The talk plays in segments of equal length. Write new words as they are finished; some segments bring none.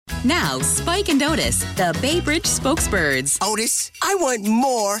Now, Spike and Otis, the Bay Bridge spokesbirds. Otis, I want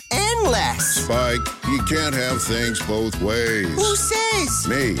more and less. Spike, you can't have things both ways. Who says?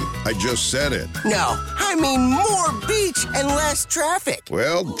 Me. I just said it. No, I mean more beach and less traffic.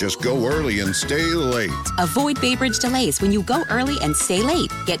 Well, just go early and stay late. Avoid Bay Bridge delays when you go early and stay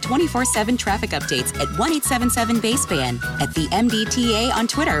late. Get 24/7 traffic updates at 1-877-BASEBAN, at the MDTA on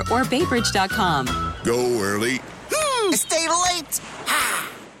Twitter or baybridge.com. Go early. Stay late.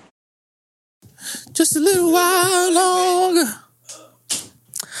 Just a little while longer.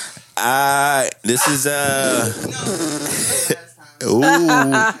 This is ooh.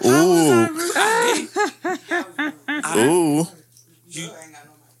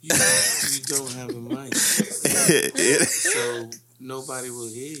 You don't have a mic, so nobody will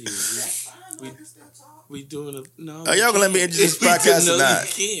hear you. We doing a no. Are y'all gonna let me introduce this podcast or not?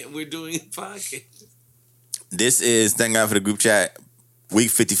 You can't. We're doing a podcast. This is Thank God for the Group Chat,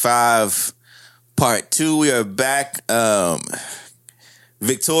 week 55, part 2. We are back.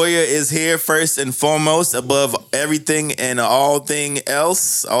 Victoria is here first and foremost, above everything and all things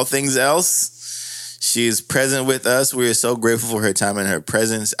else. She is present with us. We are so grateful for her time and her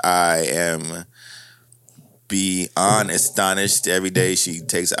presence. I am beyond astonished every day she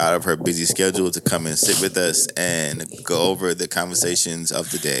takes out of her busy schedule to come and sit with us and go over the conversations of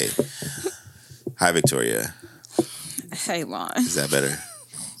the day. Hi, Victoria. Hey, Lon. Is that better?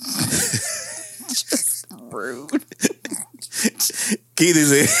 Just rude. Keith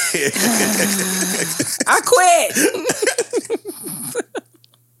is here. I quit.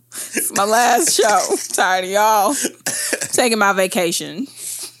 It's my last show. Tired of y'all. Taking my vacation.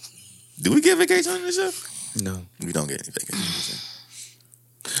 Do we get vacation on this show? No. We don't get any vacation on this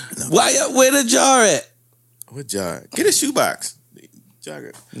show. No. Where the jar at? What jar? Get a shoebox.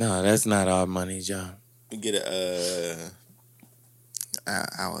 Jar. No, that's not our money, John. We get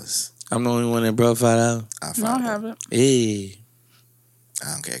ours. I'm the only one that brought $5. I have it. Hey.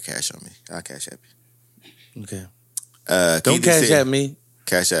 I don't care. Cash on me. I'll cash app you. Okay. Keith Don't cash at me.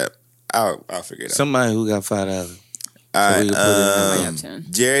 Cash app. I'll figure it out. Somebody who got $5. All right. So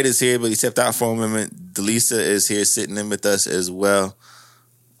Jared is here, but he stepped out for a moment. Delisa is here sitting in with us as well.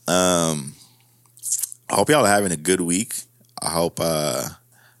 I hope y'all are having a good week. I hope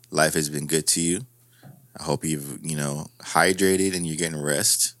life has been good to you. I hope you've, hydrated and you're getting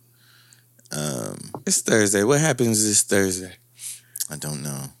rest. It's Thursday. What happens this Thursday? I don't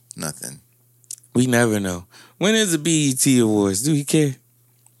know. Nothing. We never know. When is the BET Awards? Do we care?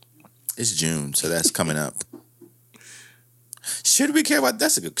 It's June, so that's coming up. Should we care about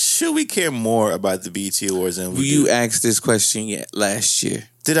should we care more about the BET Awards than we do? You asked this question last year.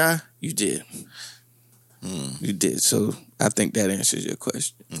 Did I? You did. You did. So I think that answers your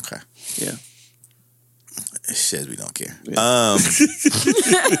question. Okay. Yeah. It says we don't care. Yeah.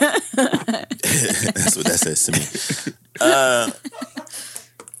 That's what that says to me.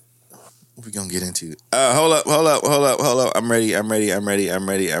 What we gonna get into? Hold up. I'm ready. All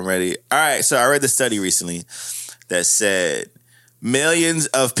right, so I read the study recently that said millions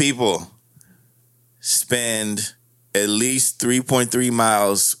of people spend at least 3.3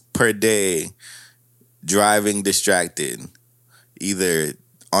 miles per day driving distracted, either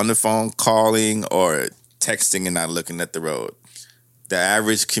on the phone calling or texting and not looking at the road. The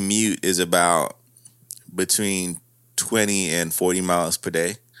average commute is about between 20 and 40 miles per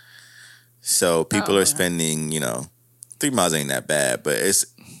day. So people are spending, 3 miles ain't that bad, but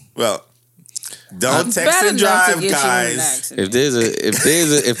don't text and drive, guys.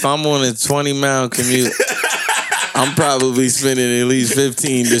 If I'm on a 20-mile commute, I'm probably spending at least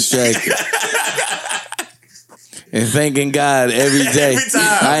 15 distracted. And thanking God every day. Every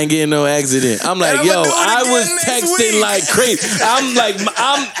time. I ain't getting no accident. I'm like, I was texting like crazy. I'm like,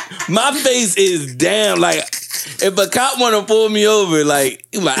 my face is down. Like, if a cop want to pull me over, like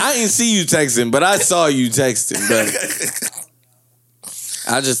I didn't see you texting, but I saw you texting. But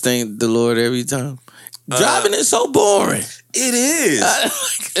I just thank the Lord every time. Driving is so boring. It is.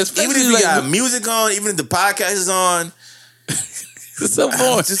 Even if you got music on, even if the podcast is on. It's so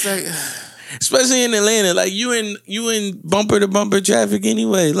boring. Just like... Especially in Atlanta, like you in bumper to bumper traffic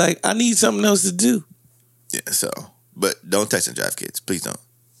anyway. Like I need something else to do. Yeah, but don't text and drive, kids. Please don't.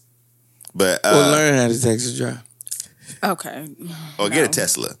 But learn how to text and drive. Okay. Or get a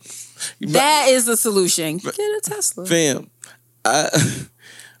Tesla. That is the solution. Get a Tesla. Fam,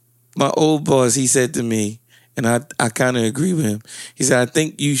 my old boss, he said to me, and I kind of agree with him. He said, I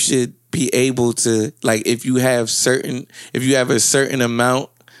think you should be able to, like, if you have a certain amount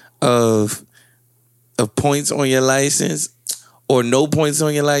of points on your license, or no points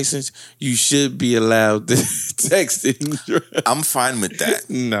on your license, you should be allowed to text and drive. I'm fine with that.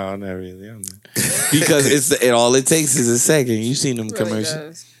 No, not really. I'm not. Because all it takes is a second. You seen them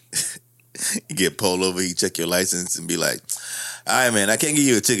commercials. You get pulled over, you check your license and be like, all right, man, I can't give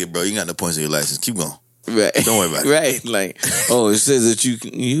you a ticket, bro. You got no points on your license. Keep going. Right. Don't worry about it. Right. Like, oh, it says that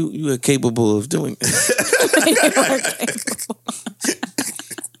you are capable of doing this.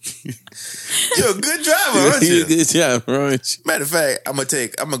 You're a good driver, aren't you? You're a good driver, aren't you? Matter of fact, I'm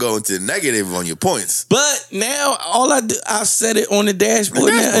gonna go into negative on your points. But now all I do, I set it on the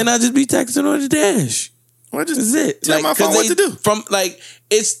dashboard now, and I just be texting on the dash. What That's it. Tell my phone what to do. From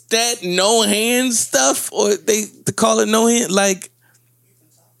it's that no hand stuff, or they call it no hand. Like,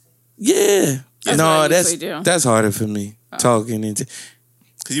 yeah. That's harder for me talking into.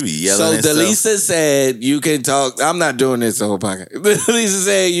 Cause you be yelling. So Delisa said you can talk. I'm not doing this the whole podcast. Delisa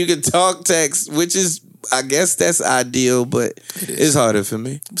said you can talk text, which is, I guess that's ideal, but it's harder for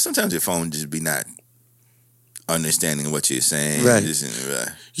me. Sometimes your phone just be not understanding what you're saying. Right.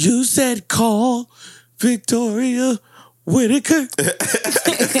 You said call Victoria Whitaker.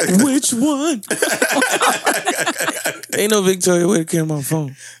 Which one? Ain't no Victoria Whitaker in my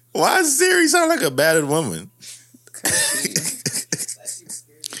phone. Why does Siri sound like a battered woman?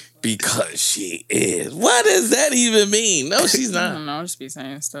 Because she is. What does that even mean? No, she's not. I don't know. I'll just be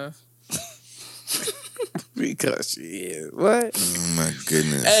saying stuff. Because she is. What? Oh my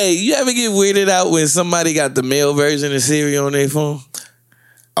goodness. Hey, you ever get weirded out when somebody got the male version of Siri on their phone?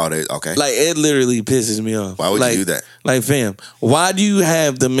 Oh, okay. Like, it literally pisses me off. Why would you do that? Like, fam, why do you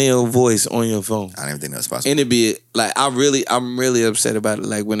have the male voice on your phone? I don't even think that's possible. And it be like, I'm really upset about it.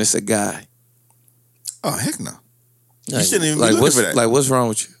 Like when it's a guy. Oh heck no! You Like, shouldn't even be looking for that. Like, what's wrong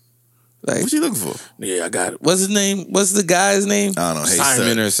with you? Like, what you looking for? Yeah, I got it. What's his name? What's the guy's name? I don't know. Hey,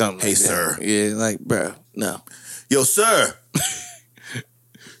 Simon sir. Or something. Hey, like sir. That. Yeah, like, bro, no. Yo, sir.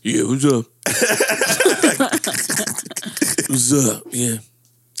 Yeah, what's up? What's up? Yeah,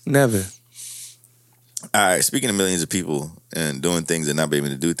 never. All right, speaking of millions of people and doing things and not being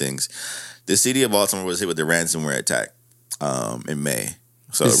able to do things, the city of Baltimore was hit with a ransomware attack in May.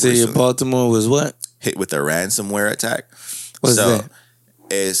 So the city of Baltimore was what? Hit with a ransomware attack. What's that?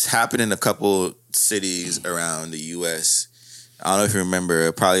 It's happened in a couple cities around the U.S. I don't know if you remember,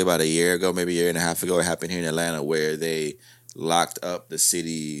 probably about a year ago, maybe a year and a half ago, it happened here in Atlanta where they locked up the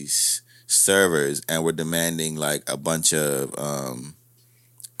city's servers and were demanding like a bunch of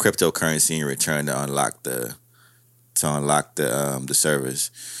cryptocurrency in return to unlock the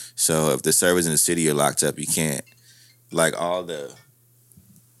servers. So if the servers in the city are locked up, you can't, like, all the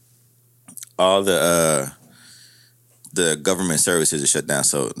government services are shut down.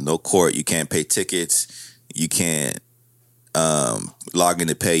 So no court, you can't pay tickets, you can't log in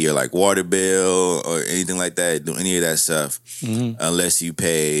to pay your like water bill or anything like that, do any of that stuff unless you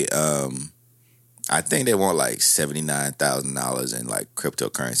pay I think they want like $79,000 in like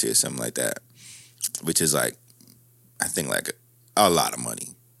cryptocurrency or something like that, which is like, I think like a lot of money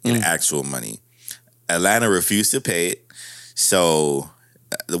in actual money. Atlanta refused to pay it. So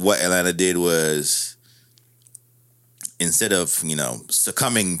what Atlanta did was, instead of,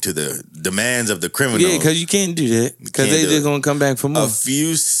 succumbing to the demands of the criminal. Yeah, because you can't do that. Because they just going to come back for more. A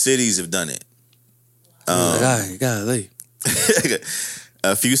few cities have done it. Golly.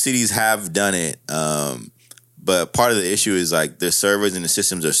 A few cities have done it. But part of the issue is like the servers and the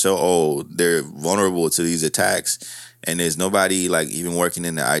systems are so old, they're vulnerable to these attacks. And there's nobody like even working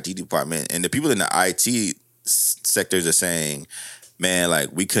in the IT department. And the people in the IT sectors are saying, man, like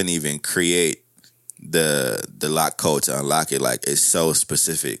we couldn't even create the lock code to unlock it. Like it's so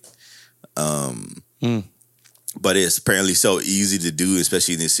specific. But it's apparently so easy to do,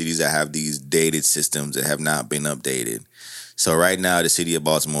 especially in the cities that have these dated systems that have not been updated. So right now the city of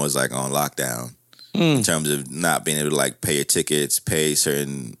Baltimore is like on lockdown in terms of not being able to like pay your tickets, pay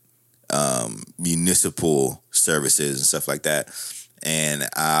certain municipal services and stuff like that. And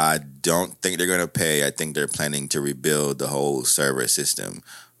I don't think they're going to pay. I think they're planning to rebuild the whole server system,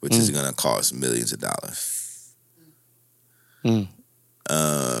 which is going to cost millions of dollars. You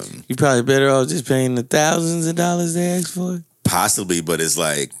probably better off just paying the thousands of dollars they ask for. Possibly, but it's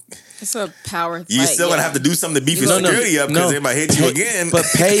like it's a power. You still gonna have to do something to beef your security up because they might hit you again. But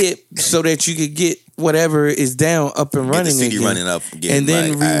pay it so that you could get whatever is down up and running the city again, running up again, and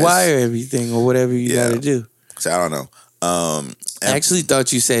then rewire everything or whatever you got to do. So I don't know. I actually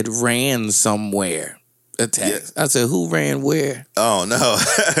thought you said ransomware attack. Yeah. I said who ran where? Oh no.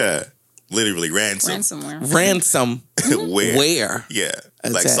 Literally ransom. Ransom. Where? Yeah.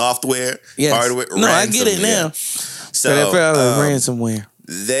 Like software, hardware. No, I get it now. So ransomware.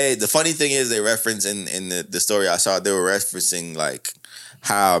 The funny thing is, they reference in the story I saw, they were referencing like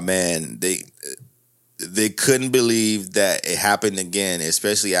how, man, they couldn't believe that it happened again,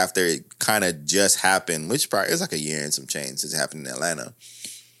 especially after it kind of just happened, which probably is like a year and some change since it happened in Atlanta,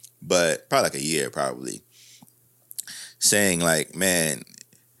 but probably like a year, probably. Saying like, man,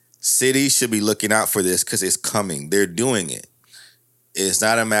 cities should be looking out for this because it's coming. They're doing it. It's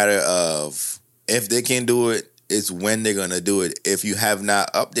not a matter of if they can do it, it's when they're going to do it. If you have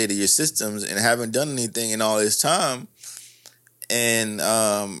not updated your systems and haven't done anything in all this time. And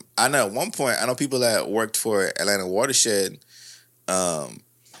I know at one point, I know people that worked for Atlanta Watershed was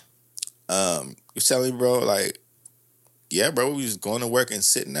telling me, bro, like, yeah, bro, we was going to work and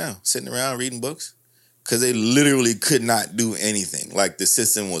sitting around reading books. Because they literally could not do anything. Like, the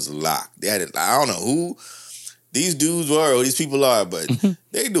system was locked. They had it. I don't know who these dudes were or these people are, but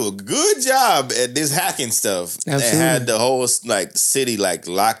they do a good job at this hacking stuff. Absolutely. They had the whole like city like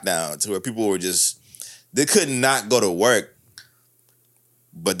locked down to where people were just, they could not go to work,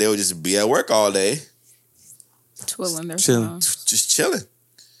 but they would just be at work all day. Twiddling their Chilling. thumbs. Just chilling.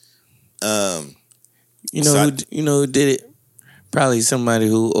 You know who did it? Probably somebody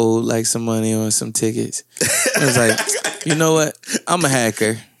who owed like some money on some tickets. I was like, you know what? I'm a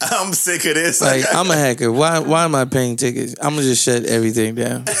hacker. I'm sick of this. Like, I'm a hacker. Why am I paying tickets? I'm gonna just shut everything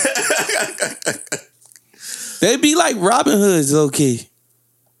down. They be like Robin Hoods, low key.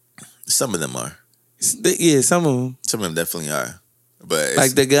 Some of them are. Yeah, some of them. Some of them definitely are. But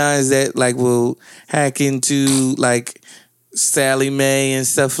Like the guys that like will hack into like Sally Mae and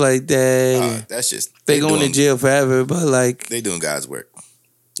stuff like that. that's just they going to jail forever, but like they doing God's work.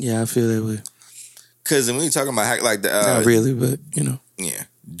 Yeah, I feel that way. Because when we talking about hack, like the not really, but you know, yeah,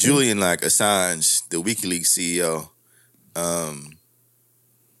 Julian like Assange, the WikiLeaks CEO,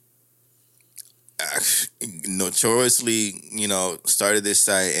 notoriously, started this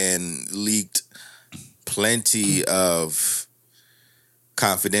site and leaked plenty of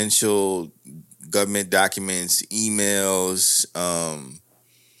confidential government documents, emails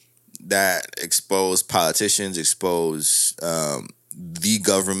that expose politicians, expose the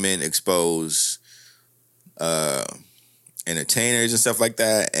government, expose entertainers and stuff like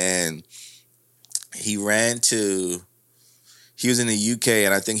that. And he was in the UK,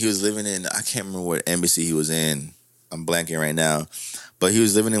 and I think he was living in, I can't remember what embassy he was in. I'm blanking right now. But he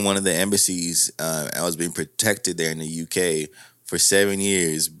was living in one of the embassies and was being protected there in the UK for 7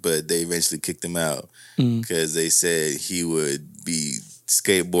 years, but they eventually kicked him out because they said he would be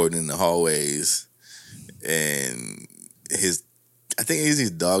skateboarding in the hallways, and I think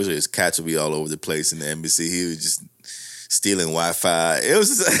his dogs or his cats would be all over the place in the embassy. He was just stealing Wi-Fi. It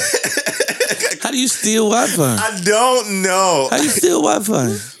was how do you steal Wi-Fi? I don't know. How do you steal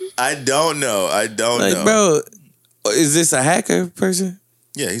Wi-Fi? I don't know. Like, bro, is this a hacker person?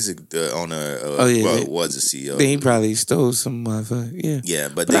 Yeah, he's the owner. Was a CEO. Then he probably stole some Wi-Fi. Yeah. Yeah,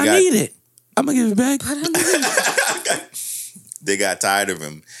 but I need it. I'm gonna give it back. They got tired of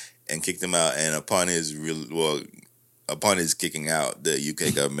him and kicked him out. And upon his kicking out, the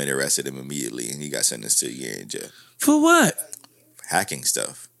UK government arrested him immediately, and he got sentenced to a year in jail. For what? Hacking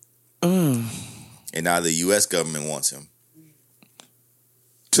stuff. And now the US government wants him.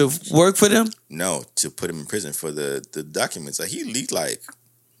 To work for them? No, to put him in prison for the documents. Like, he leaked like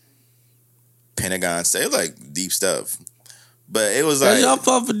Pentagon stuff, like deep stuff. But it was like, that's y'all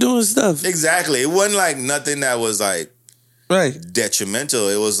fault for doing stuff. Exactly. It wasn't like nothing that was like detrimental.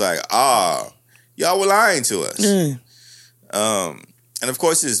 It was like, y'all were lying to us. Yeah. And of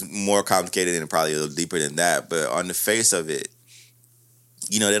course it's more complicated and probably a little deeper than that. But on the face of it,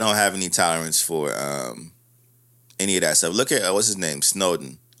 they don't have any tolerance for any of that stuff. Look at what's his name,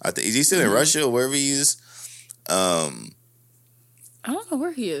 Snowden. Is he still in Russia or wherever he is? I don't know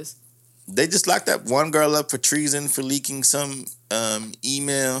where he is. They just locked that one girl up for treason for leaking some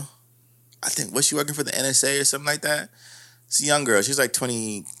email. I think, was she working for the NSA or something like that? It's a young girl. She's like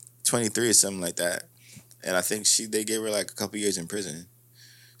 20, 23 or something like that. And I think they gave her like a couple years in prison.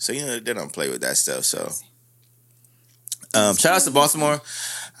 So, they don't play with that stuff. So, shout out to Baltimore.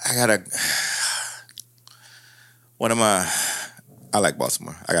 I like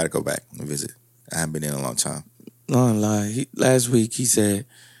Baltimore. I gotta go back and visit. I haven't been in a long time. No lie. Last week he said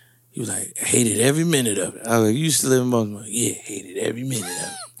he was like, hated every minute of it. I was like, you used to live in Baltimore? Yeah, hated every minute of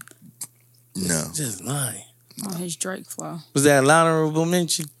it. No, just lying. On his Drake flow. Was that an honorable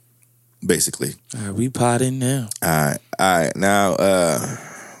mention? Basically. All right, we potting now. All right. Now,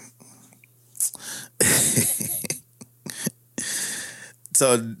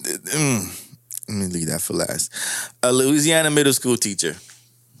 so let me leave that for last. A Louisiana middle school teacher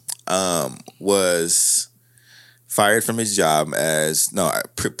was fired from his job as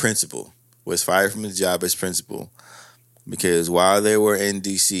principal. Was fired from his job as principal because while they were in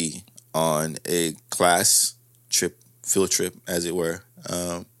DC on a class trip, field trip, as it were,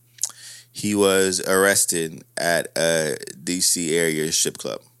 he was arrested at a DC area strip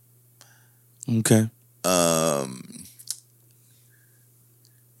club. Okay.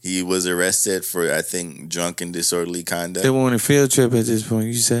 He was arrested for, I think, drunk and disorderly conduct. They were on a field trip at this point,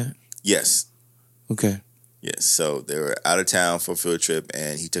 you said? Yes. Okay. Yes. So they were out of town for a field trip,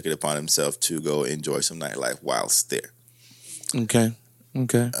 and he took it upon himself to go enjoy some nightlife whilst there. Okay.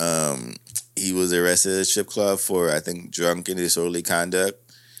 He was arrested at a strip club for, I think, drunk and disorderly conduct.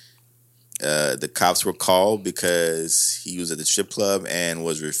 The cops were called because he was at the strip club and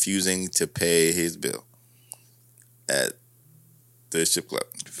was refusing to pay his bill at the strip club.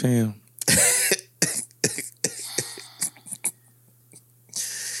 Fam.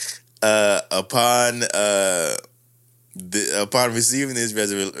 Upon receiving this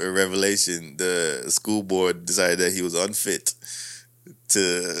revelation, the school board decided that he was unfit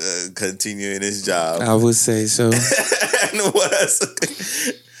to continue in his job. I would say so. And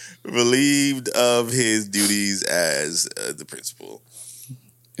was relieved of his duties as the principal.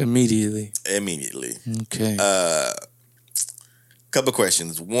 Immediately. Okay. Couple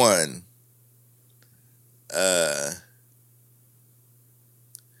questions. One,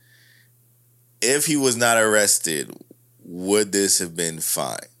 if he was not arrested, would this have been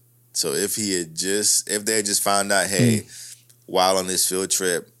fine? So if they had just found out, hey, while on this field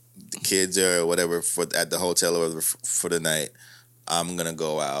trip, the kids or whatever at the hotel or whatever for the night, I'm gonna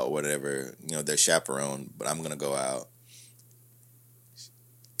go out, whatever, they're chaperone, but I'm gonna go out.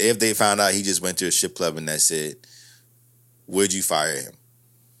 If they found out he just went to a strip club and that's it, would you fire him?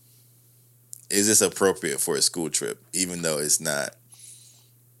 Is this appropriate for a school trip, even though it's not?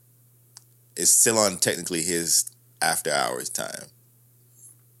 It's still on technically his after hours time.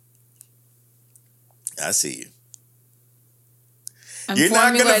 I see you. You're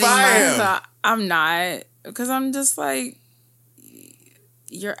not gonna fire him. I'm not, because I'm just like,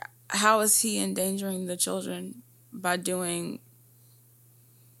 how is he endangering the children by doing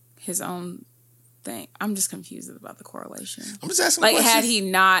his own thing? I'm just confused about the correlation. I'm just asking. Like, had he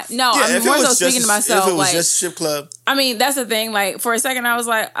not? No, yeah, I'm more so speaking to myself. If it was just a strip club. I mean, that's the thing. Like, for a second, I was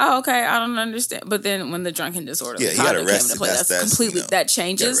like, "Oh, okay, I don't understand." But then, when the drunken disorderly conduct came into play, that's completely that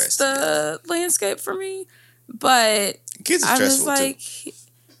changes the landscape for me. But kids are stressful like, too.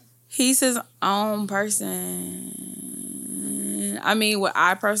 He's his own person. I mean, would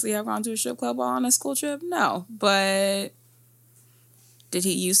I personally have gone to a strip club while on a school trip? No, but. Did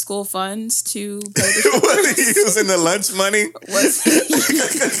he use school funds to pay the strip club? Was he using the lunch money?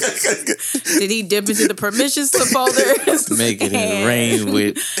 Did he dip into the permission slip folders? Making it rain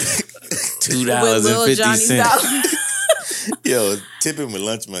with $2.50. Yo, tipping with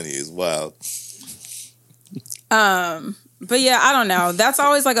lunch money is wild. But yeah, I don't know. That's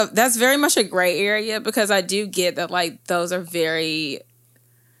always that's very much a gray area, because I do get that those are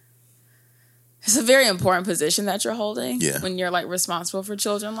it's a very important position that you're holding when you're responsible for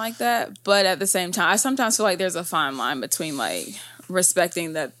children like that. But at the same time, I sometimes feel like there's a fine line between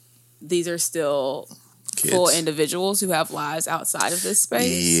respecting that these are still kids, full individuals who have lives outside of this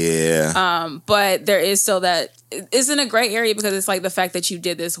space. Yeah. But there is still that it's in a gray area, because it's the fact that you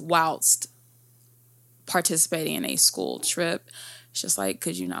did this whilst participating in a school trip. It's just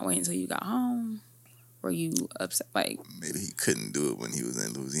could you not wait until you got home? Were you upset? Maybe he couldn't do it when he was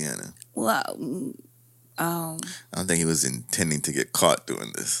in Louisiana. Well, I don't think he was intending to get caught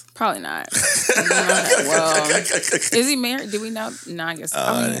doing this. Probably not. Well, is he married? Do we know? No, I guess.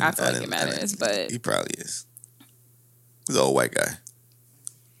 I feel like it matters, but he probably is. He's an old white guy,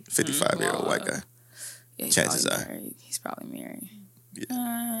 55-year-old white guy. Yeah, chances are he's probably married.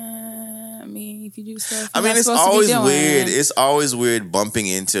 Yeah. I mean, if you do stuff, it's always weird. It's always weird bumping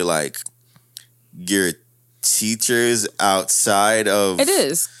into your teachers outside of it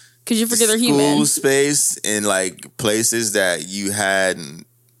is, because you forget they're human. School space in places that you had.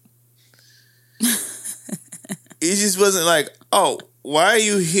 It just wasn't oh, why are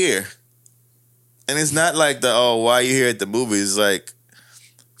you here? And it's not why are you here at the movies?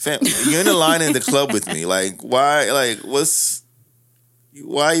 Fam, you're in the line in the club with me. Why? Why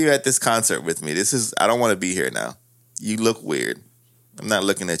are you at this concert with me? I don't want to be here now. You look weird. I'm not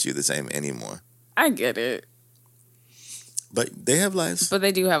looking at you the same anymore. I get it. But they have lives. But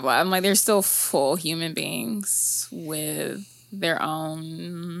they do have lives. I'm they're still full human beings with their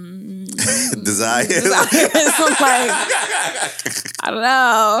own desires. I don't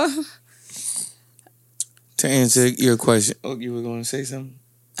know. To answer your question, you were going to say something?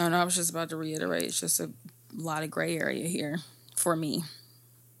 Oh no, I was just about to reiterate. It's just lot of gray area here for me.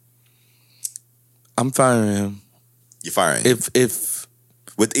 I'm firing him. You're firing him?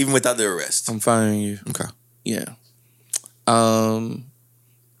 Even without the arrest? I'm firing you. Okay. Yeah.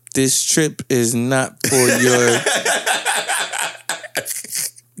 This trip is not for your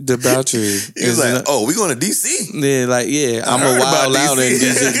debauchery. He's like, we're going to DC? Yeah, I'm a wild out in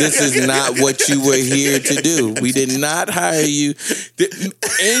DC. This is not what you were here to do. We did not hire you.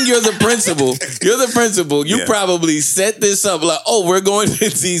 And you're the principal. You probably set this up like, we're going to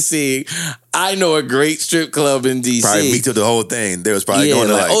DC. I know a great strip club in DC. Probably me to the whole thing. They was probably going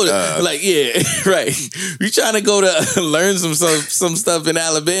to right. You trying to go to learn some stuff in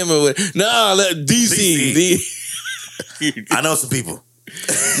Alabama with DC. I know some people.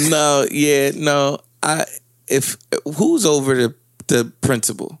 Who's over the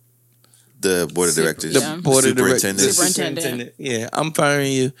principal? The board of directors. The board of directors. Superintendent. Yeah, I'm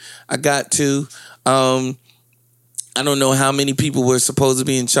firing you. I got to. I don't know how many people were supposed to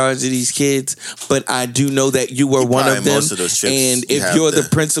be in charge of these kids, but I do know that you were one of them. Most of those trips and if you're the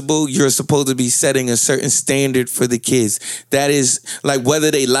principal, you're supposed to be setting a certain standard for the kids. That is like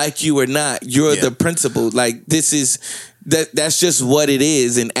whether they like you or not, you're the principal. Like this is that's just what it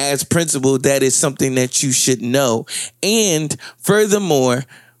is. And as principal, that is something that you should know. And furthermore,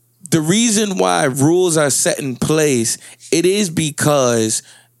 the reason why rules are set in place, it is because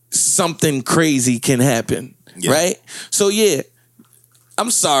something crazy can happen. Yeah. Right? So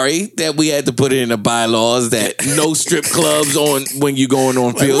I'm sorry that we had to put it in the bylaws that no strip clubs on when you're going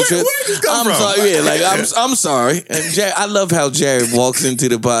on field trips. Where did this come from? Sorry, I'm sorry. And Jared, I love how Jared walks into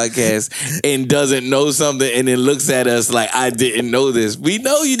the podcast and doesn't know something and then looks at us like I didn't know this. We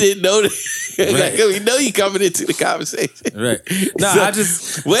know you didn't know this. Right. We know you coming into the conversation. Right. No, so, I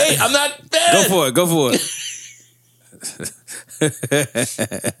just wait. I'm not. Go for it.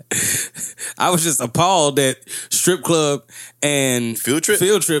 I was just appalled that strip club and field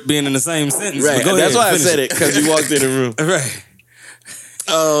trip being in the same sentence. Right. That's why I said it, because you walked in the room. Right.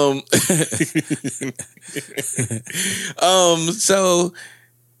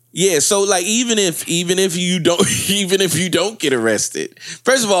 So like even if you don't get arrested,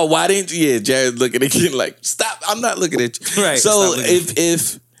 first of all, why didn't you? Yeah, Jared's looking at you like, stop, I'm not looking at you. Right. So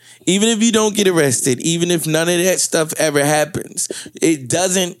even if you don't get arrested, even if none of that stuff ever happens, it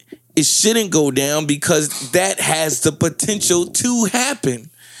shouldn't go down because that has the potential to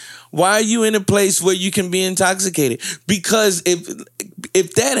happen. Why are you in a place where you can be intoxicated? Because if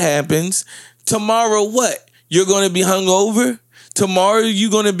that happens, tomorrow what? You're going to be hungover? Tomorrow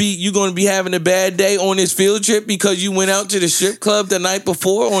you're gonna be having a bad day on this field trip because you went out to the strip club the night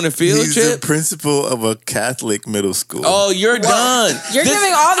before on a field trip. He's the principal of a Catholic middle school. Oh, you're done. You're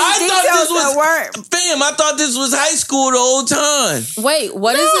giving all these details that weren't. Fam, I thought this was high school the whole time. Wait,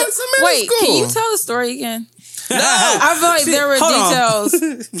 what is it? It's a middle school. Can you tell the story again? No, I feel like there were details.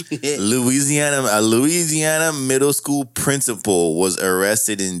 A Louisiana middle school principal was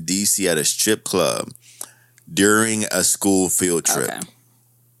arrested in DC at a strip club during a school field trip. Okay.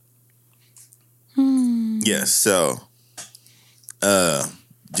 Yes, so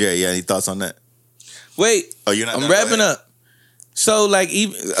Jerry, you got any thoughts on that? Wait. Oh, you're not. I'm wrapping up. So, like,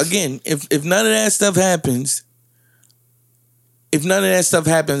 even again, if none of that stuff happens,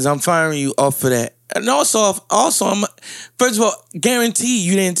 I'm firing you off for that. And also, I'm first of all, guarantee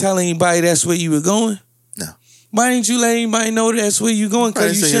you didn't tell anybody that's where you were going. No. Why didn't you let anybody know that's where you going?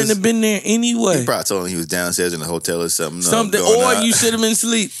 Because you shouldn't have been there anyway. He probably told him he was downstairs in the hotel or something. Or you should have been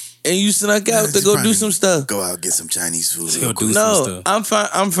asleep and you snuck out to go do some stuff. Go out and get some Chinese food. I'm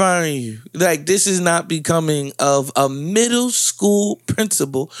firing you. Like, this is not becoming of a middle school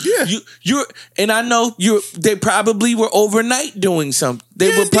principal. Yeah. And I know they probably were overnight doing something.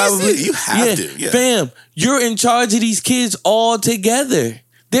 They were probably you have to. Yeah. Fam, you're in charge of these kids all together.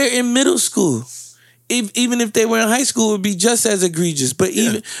 They're in middle school. Even if they were in high school, it would be just as egregious. But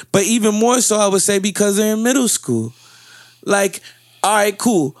even more so, I would say, because they're in middle school. Like, all right,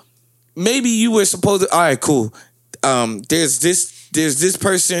 cool. Maybe you were supposed to. All right, cool. There's this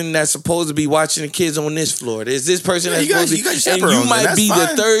person that's supposed to be watching the kids on this floor. There's this person that's supposed to be, and you might be the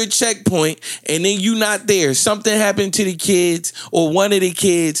third checkpoint, and then you're not there. Something happened to the kids or one of the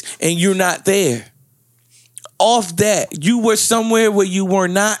kids, and you're not there. Off that, you were somewhere where you were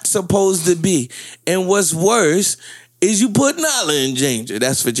not supposed to be. And what's worse is you put Nala in danger.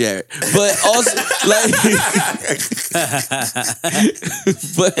 That's for Jared. But also,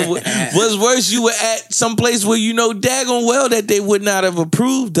 but what's worse, you were at some place where you know daggone well that they would not have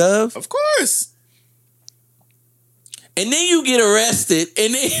approved of. Of course. and then you get arrested,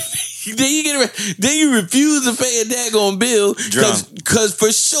 and then then you refuse to pay a daggone bill because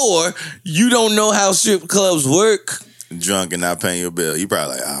for sure you don't know how strip clubs work. Drunk and not paying your bill. You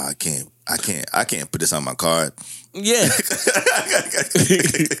probably like, I can't put this on my card. Yeah.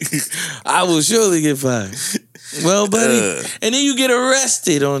 I will surely get fired. Well, buddy. And then you get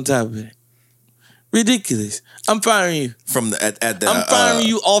arrested on top of it. Ridiculous. I'm firing you. From the I'm firing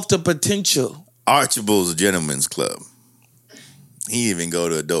you off the potential. Archibald's Gentlemen's Club. He didn't even go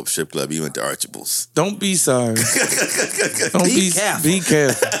to a dope strip club. He went to Archibald's. Don't be sorry. Don't be careful. Be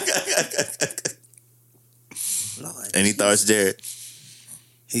careful. Any thoughts, Jared?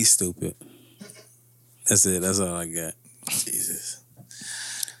 He's stupid. That's it. That's all I got. Jesus.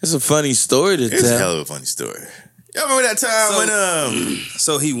 It's a funny story to tell. It's a hell of a funny story. Y'all remember that time when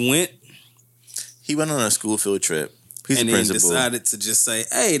So he went on a school field trip. He's and the then principal. decided to just say,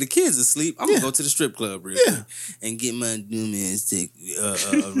 "Hey, the kids are asleep. I'm gonna go to the strip club real quick and get my new man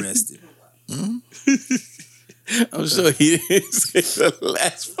arrested." I'm sure he didn't say the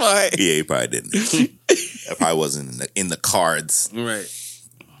last part. Yeah, he probably didn't. That probably wasn't in the cards. Right.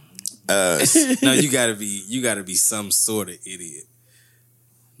 No, you gotta be some sort of idiot.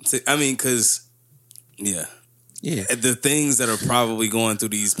 I mean, because the things that are probably going through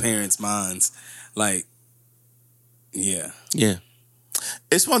these parents' minds, like, yeah.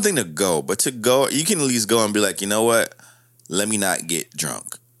 It's one thing to go, but to go, you can at least go and be like, you know what? Let me not get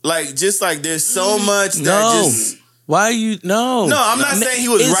drunk. Like, just like there's so much that just... Why are you... No, I'm not saying he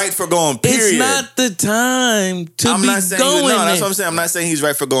was right for going, period. It's not the time to be going that's what I'm saying. I'm not saying he's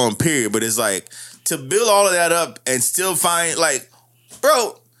right for going, period. But it's like, to build all of that up and still find, like,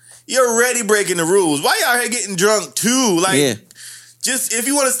 bro, you're already breaking the rules. Why y'all here getting drunk too? Like, just if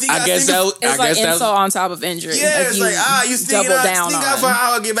you want to sneak out... It's like insult on top of injury. Yeah, it's like, you sneak out for an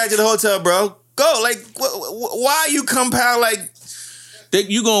hour, get back to the hotel, bro. Go. Like, why you compound, like...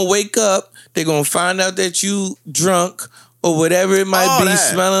 You gonna wake up, they're gonna find out that you drunk or whatever it might be,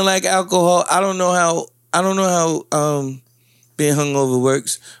 smelling like alcohol. I don't know how being hungover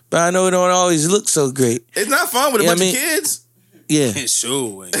works, but I know it don't always look so great. It's not fun with a bunch of kids. Yeah.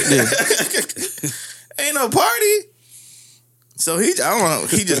 Sure. Yeah. Ain't no party. So I don't know.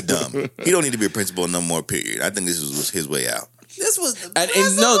 He just dumb. He don't need to be a principal no more, period. I think this was his way out. This was the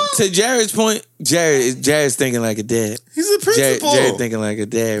and no, to Jared's point, Jared's thinking like a dad. He's a principal. Jared thinking like a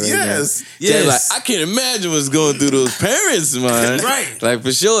dad right yes. now. Jared's like, I can't imagine what's going through those parents' minds. Right. Like,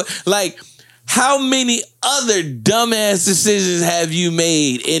 for sure. Like, how many other dumbass decisions have you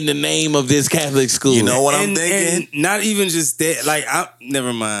made in the name of this Catholic school? You know what I'm thinking? And not even just that. Like,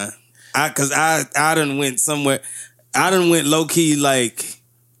 never mind. Because I done went somewhere. I done went low key like...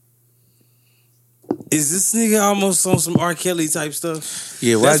 Is this nigga almost on some R. Kelly type stuff?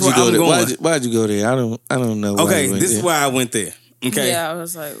 Yeah, why'd you go there? Why'd you go there? I don't know. Okay, this is why I went there. Okay. Yeah, I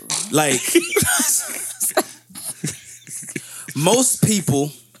was like most people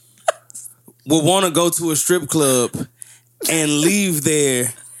would want to go to a strip club and leave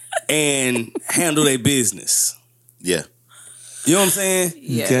there and handle their business. Yeah. You know what I'm saying?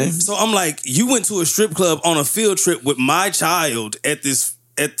 Yeah. Okay. So I'm like, you went to a strip club on a field trip with my child on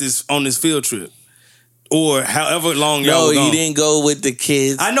this field trip. Or however long y'all were gone. No, he didn't go with the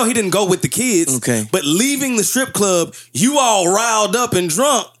kids. I know he didn't go with the kids. Okay. But leaving the strip club, you all riled up and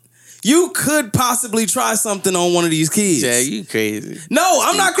drunk, you could possibly try something on one of these kids. Yeah, you crazy. No,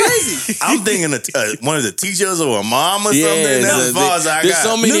 I'm not crazy. I'm thinking one of the teachers or a mom or something. That's as far as I got. There's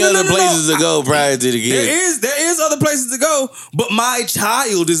so many other places to go prior to the kids. There is other places to go, but my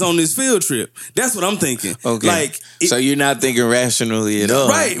child is on this field trip. That's what I'm thinking. Okay. Like, so you're not thinking rationally at all.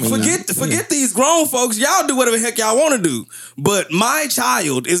 Right. Forget these grown folks. Y'all do whatever the heck y'all want to do. But my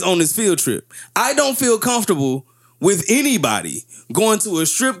child is on this field trip. I don't feel comfortable with anybody going to a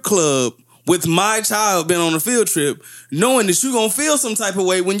strip club with my child being on a field trip, knowing that you're going to feel some type of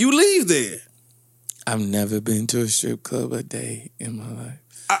way when you leave there. I've never been to a strip club a day in my life.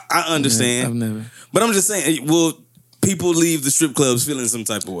 I understand. I've never. But I'm just saying, will people leave the strip clubs feeling some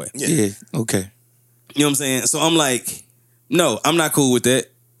type of way? Yeah. Okay. You know what I'm saying? So I'm like, no, I'm not cool with that.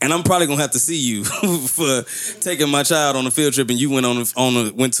 And I'm probably gonna have to see you for taking my child on a field trip and you went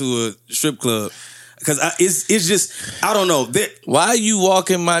went to a strip club. Because it's just, I don't know. Why are you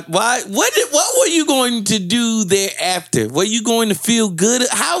walking what were you going to do thereafter? Were you going to feel good?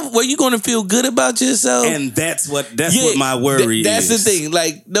 How were you going to feel good about yourself? And that's what my worry is. That's the thing.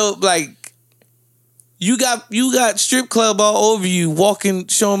 Like, no, like you got strip club all over you,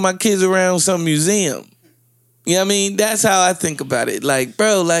 showing my kids around some museum. You know what I mean? That's how I think about it. Like,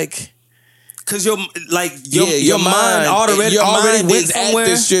 bro, like, because your mind already went somewhere at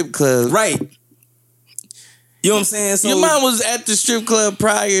the strip club, right? You know what I'm saying? So, your mom was at the strip club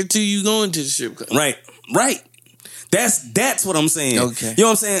prior to you going to the strip club. Right. That's what I'm saying. Okay. You know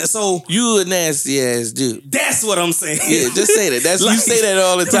what I'm saying? So you a nasty ass dude. That's what I'm saying. Yeah, just say that. That's like, you say that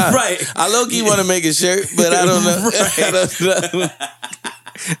all the time. Right. I low-key want to make a shirt, but I don't know. Right.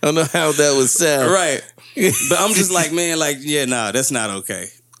 I don't know how that would sound. Right. But I'm just like, man, like, yeah, nah, that's not okay.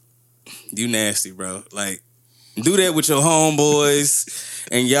 You nasty, bro. Like, do that with your homeboys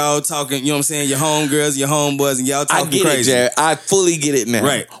and y'all talking, you know what I'm saying, your homegirls, your homeboys, and y'all talking crazy. I get it, Jared. I fully get it now.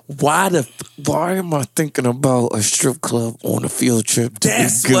 Right. Why am I thinking about a strip club on a field trip?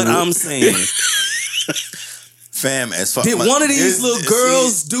 That's what I'm saying. Fam, as far did one of these little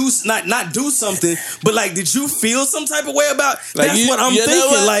girls do not do something, but like, did you feel some type of way about? Like, that's what I'm thinking.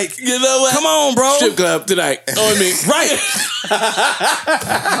 What? Like, you know what? Come on, bro. Strip club tonight. On me, right?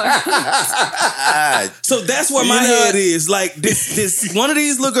 So that's where my head is. Like, this one of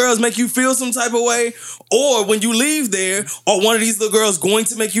these little girls make you feel some type of way, or when you leave there, or one of these little girls going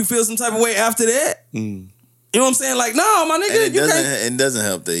to make you feel some type of way after that. You know what I'm saying? Like, no, my nigga, and it doesn't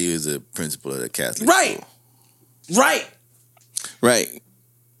help that he was a principal of the Catholic school. Right.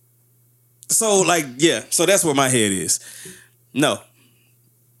 So, like, yeah. So that's where my head is. No.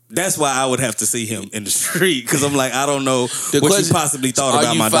 That's why I would have to see him in the street, because I'm like, I don't know what you possibly thought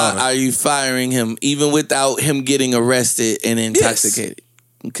about my daughter. Are you firing him even without him getting arrested and intoxicated? Yes.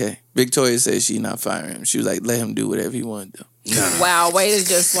 Okay. Victoria says she's not firing him. She was like, let him do whatever he wanted to do. Wow, way to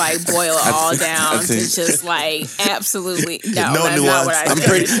just like boil it all down to just like absolutely no that's nuance. not what I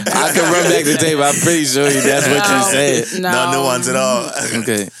said. I can run back the tape. I'm pretty sure that's what you said. No nuance at all.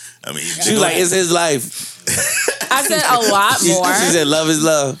 Okay. I mean, she was like, it's his life. I said a lot more. She said, love is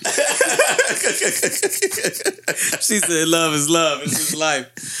love. She said, love is love. It's his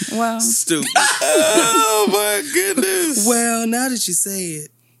life. Well, stupid. Oh my goodness. Well, now that you say it.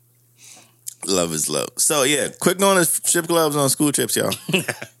 Love is love. So yeah, quit going to strip clubs on school trips, y'all.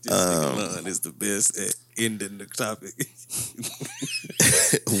 Is the best at ending the topic.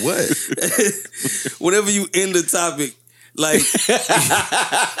 What? Whenever you end the topic, like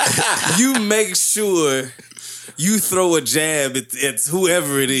you make sure you throw a jab at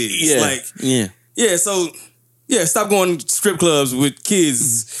whoever it is. Yeah. Like, yeah. So. Yeah, stop going to strip clubs with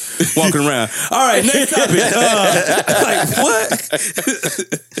kids walking around. All right, next topic. Like, what?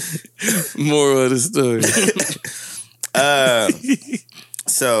 Moral of the story.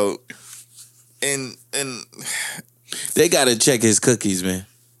 So, and they gotta check his cookies, man.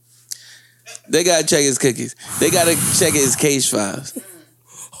 They gotta check his cookies. They gotta check his case files.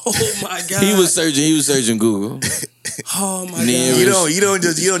 Oh my God! He was searching Google. Oh my God! You don't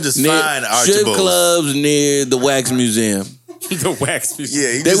just find Archibald. Strip clubs near the Wax Museum. The Wax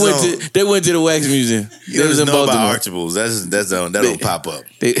Museum. Yeah, they went to the Wax Museum. You don't know about Archibald's. That don't pop up.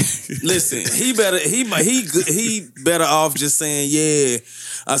 Listen, he better off just saying, yeah,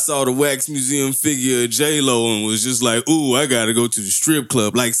 I saw the Wax Museum figure of J-Lo and was just like, ooh, I gotta go to the strip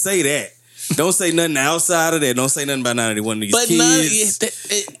club. Like, say that. Don't say nothing outside of that. Don't say nothing about none of one of these kids.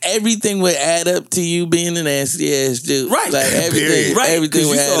 Everything would add up to you being an nasty ass dude. Right. Like everything. Right. Everything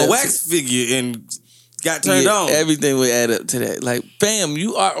would you add saw up. a wax figure and got turned on. Everything would add up to that. Like, fam,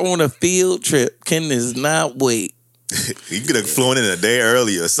 you are on a field trip. Ken does not wait. You could have flown in a day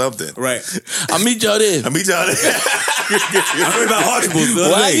early or something. Right. I'll meet y'all there. I heard about Archibald.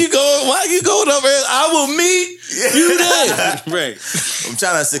 Why you going up there? I will meet you there. Right. I'm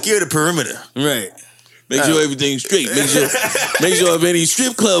trying to secure the perimeter. Right. Make sure everything's straight. Make sure if any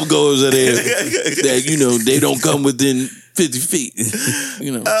strip club goers are there, that they don't come within 50 feet.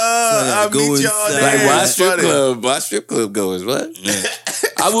 I'll meet y'all there. Like why strip club goers? What? Yeah.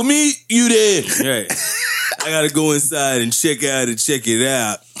 I will meet you there. Right. I gotta go inside and check it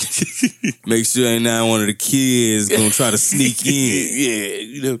out. Make sure ain't not one of the kids gonna try to sneak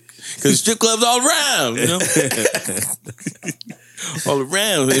in. Yeah, because strip clubs all around, all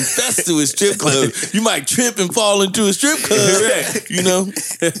around, infested with strip clubs. You might trip and fall into a strip club. Right.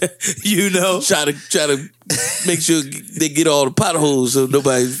 Try to make sure they get all the potholes so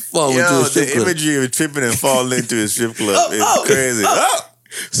nobody fall into a strip club. The imagery of tripping and falling into a strip club is crazy.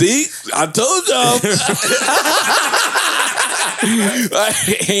 See, I told y'all.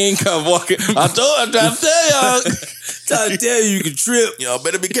 He ain't come walking. I'm trying to tell y'all. Trying to tell you can trip. Y'all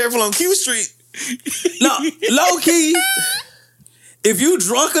better be careful on Q Street. No, low key, if you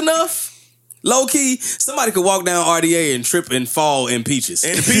drunk enough Low key, somebody could walk down RDA and trip and fall in Peaches.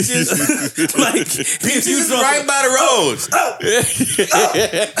 And the Peaches, Like Peaches is right by the road.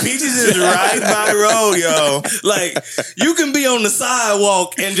 Peaches is right by the road, yo. Like you can be on the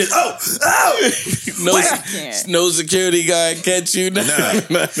sidewalk and just no security guard catch you. Nah.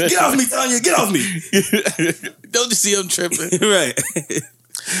 Get off me, Tanya. Get off me. Don't you see I'm tripping? Right.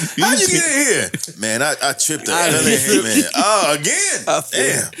 How'd you get in here? Man, I tripped up. Man. Oh, again? Damn. I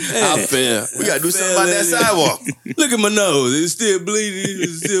fell. We gotta do something about that sidewalk. Look at my nose. It's still bleeding.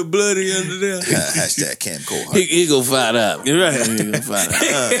 It's still bloody under there. Hashtag Cam Cole. He go find out. You're right. He go find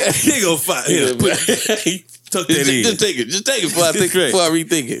out. He gonna fight. Tuck that in. Just take it. Just take it before I think. Before I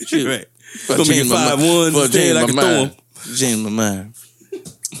rethink it. Shoot. Right. Gonna be 5 ones instead. I can throw them. Change my mind.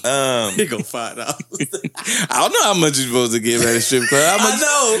 He gonna $5. I don't know how much you're supposed to give at a strip club. I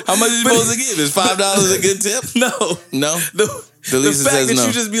know. How much you supposed to give? Is $5 a good tip? No. The The Lisa fact says that no.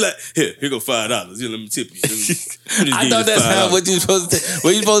 you just be like, here go $5. Here, let me tip you. I thought that's not what you supposed to.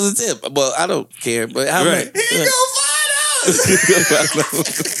 What you supposed to tip? Well, I don't care. But how much? Here go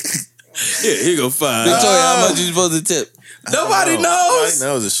 $5. Here go $5. Victoria, how much you supposed to tip? Nobody knows.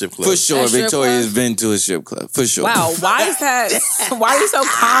 Nobody knows a strip club. For sure, A strip Victoria's club? been to a strip club. For sure. Wow, why is that? Why are you so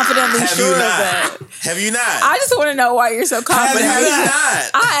confidently Have sure you of not? that? Have you not? I just want to know why you're so confident. Have you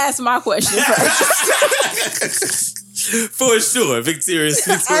not? I asked my question first. For sure, Victoria's.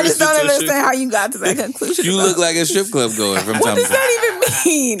 I just don't understand how you got to that conclusion. You look like a strip club goer from What time to does time. that even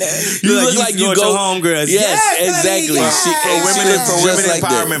mean? You look like you go to homegirls. Yes, exactly. yes. She looks For just women like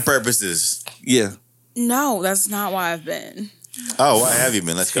that. empowerment purposes. Yeah. No, that's not why I've been. Oh, why have you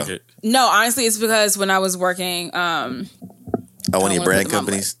been? Let's go. No, honestly, it's because when I was working, One of your brand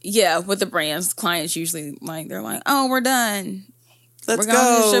companies? yeah, with the brands, clients usually they're like, "Oh, we're done. Let's we're going to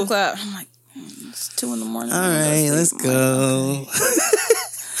the go. strip club." I'm like, it's 2 a.m. All right, let's go.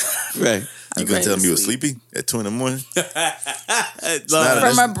 Right. You gonna tell me you were sleepy at 2 a.m?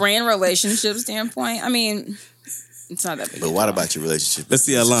 From a brand relationship standpoint, I mean, it's not that big. But what about your relationship? Let's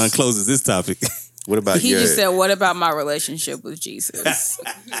see how Lon closes this topic. What about He just said, "What about my relationship with Jesus?"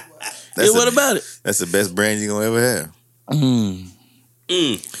 What about it? That's the best brand you're gonna ever have. Moral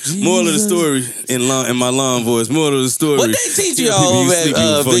of the story in my lawn voice. Moral of the story. What they teach Tell y'all people over you at sleepy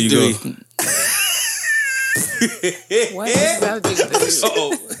before you Victory? What does that do with this?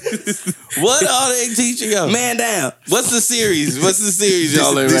 What are they teaching y'all? Man down. What's the series? What's the series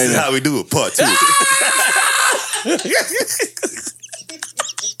y'all in This right is now? how we do it. Part 2.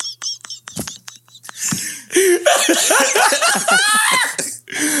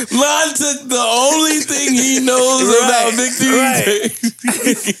 Lon took the only thing he knows about Victory. Right.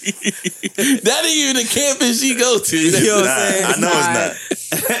 That ain't even a campus she go to. You know what I'm saying? I know it's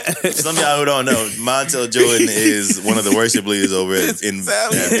not. Some of y'all who don't know, Montel Jordan is one of the worship leaders over at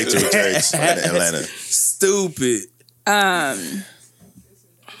Victory Church in Atlanta. Stupid.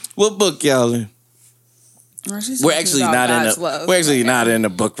 What book y'all in? We're actually not in the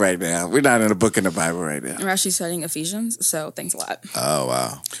book right now. We're not in the book in the Bible right now. We're actually studying Ephesians, so thanks a lot. Oh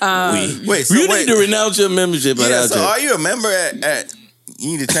wow! Wait, you need to renounce your membership. Yeah, so are you a member at?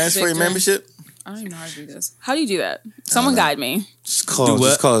 You need to transfer your membership. I don't even know how to do this. How do you do that? Someone guide me. Just call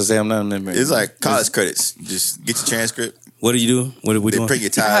us. Say I'm not a member. It's like college credits. Just get your transcript. What do you do? What are we doing? They print your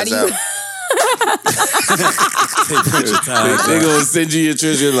ties out. They gonna send you your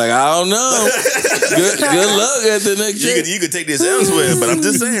transcript. Like I don't know. Good luck at the next year. You could take this elsewhere, but I'm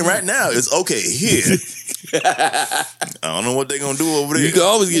just saying right now it's okay here. I don't know what they're gonna do over there. You can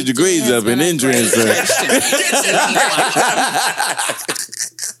always get your grades up and then transfer. I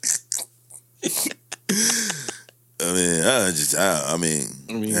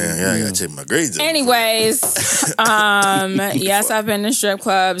gotta check my grades up. Anyways, yes, I've been to strip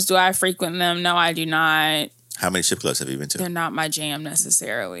clubs. Do I frequent them? No, I do not. How many strip clubs have you been to? They're not my jam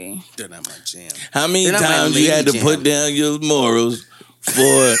necessarily. They're not my jam. How many times you had to put down your morals for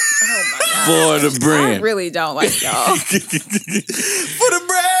the brand? I really don't like y'all. For the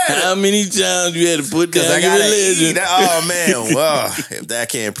brand. How many times you had to put down your religion? Oh man, well, if that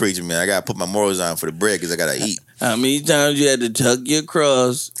can't preach, man, I gotta put my morals on for the bread because I gotta eat. How many times you had to tuck your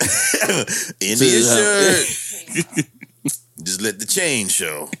cross Indian shirt? Just let the chain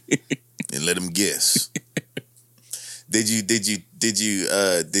show and let them guess. Did you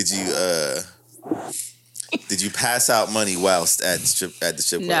pass out money whilst at the strip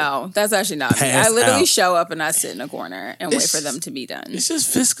club? No, that's actually not me. I literally show up and I sit in a corner and wait for them to be done. It's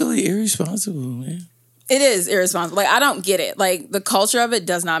just fiscally irresponsible, man. It is irresponsible. Like, I don't get it. Like, the culture of it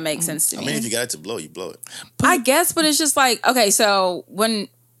does not make sense to me. I mean, if you got it to blow, you blow it. I guess, but it's just like, okay, so when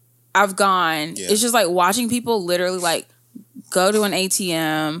I've gone, it's just like watching people literally like go to an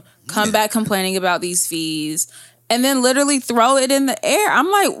ATM, come back complaining about these fees, and then literally throw it in the air.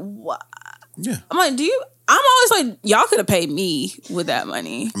 I'm like, what? Yeah. I'm like, I'm always like, y'all could have paid me with that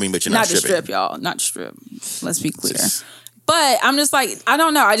money. I mean, but you're not stripping. To strip, y'all. Not to strip. Let's be clear. But I'm just like, I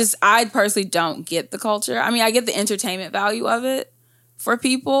don't know. I personally don't get the culture. I mean, I get the entertainment value of it for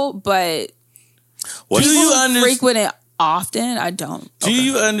people, but do you frequent it often? I don't. Do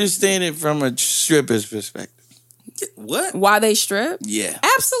you understand it from a stripper's perspective? What? Why they strip? Yeah.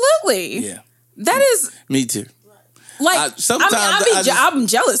 Absolutely. Yeah. That is... Me too. Like, sometimes I'm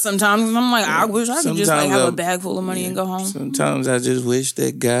jealous sometimes. And I'm like, I wish I could just like have a bag full of money and go home. Sometimes I just wish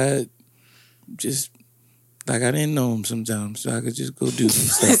that God just... Like I didn't know him sometimes, so I could just go do some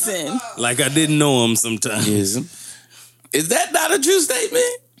stuff. Listen. Like I didn't know him sometimes. Yes. Is that not a true statement?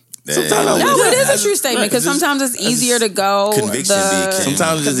 No, it is a true statement because sometimes it's easier to go.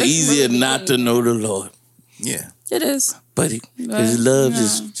 Sometimes it's easier not to know the Lord. Yeah, it is. But his love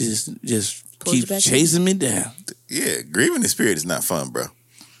just keeps chasing me down. Yeah, grieving the spirit is not fun, bro.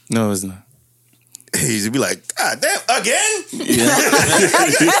 No, it's not. He used to be like, God damn, again? Yeah.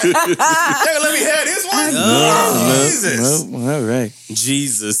 Let me have this one? No, Jesus. No, all right.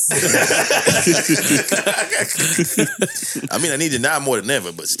 Jesus. I mean, I need you now more than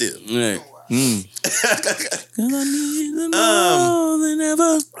ever, but still. Right. I need you more than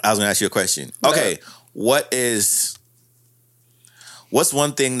ever. I was going to ask you a question. Okay, what's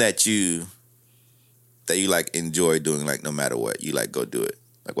one thing that you like enjoy doing, like no matter what, you like go do it?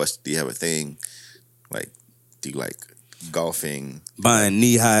 Like do you have a thing? Like, do you like golfing? Buying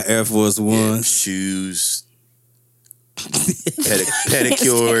knee-high Air Force Ones. Shoes.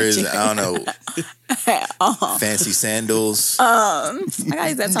 Pedicures. I don't know. Fancy sandals. I gotta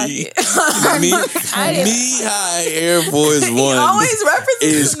use that target. Knee-high Air Force One always references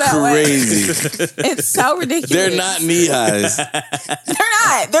is crazy. It's so ridiculous. They're not knee-highs. They're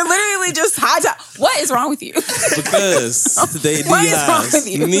not. They're literally just high top. What is wrong with you? Because they What is wrong with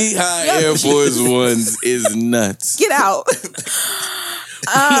you? Knee-high Air Force Ones is nuts. Get out.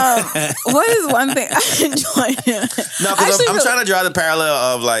 What is one thing I enjoy? No, because I'm trying to draw the parallel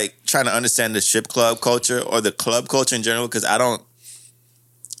of like trying to understand the strip club culture or the club culture in general because I don't.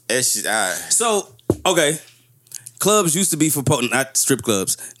 It's So okay, clubs used to be for not strip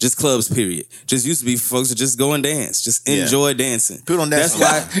clubs, just clubs. Period. Just used to be for folks to just go and dance, just enjoy dancing. People don't dance.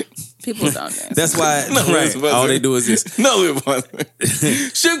 That's why. People don't dance. That's why. Right. All they do is this. No, it wasn't.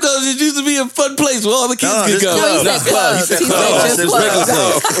 Strip clubs just used to be a fun place where all the kids could go. No, he said clubs. He said just Regular clubs.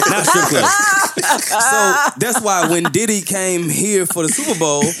 clubs, not strip clubs. So that's why when Diddy came here for the Super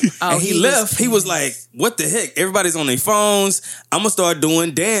Bowl and he left, he was like, "What the heck? Everybody's on their phones. I'm gonna start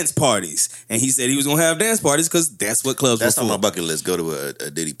doing dance parties." And he said he was gonna have dance parties because that's what clubs. That's were on for. my bucket list. Go to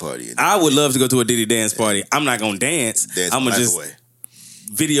a Diddy party. I would love to go to a Diddy dance party. I'm not gonna dance. I'm gonna just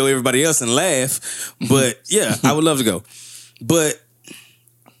video everybody else and laugh. But yeah, I would love to go. But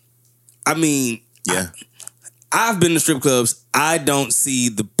I mean, yeah, I've been to strip clubs. I don't see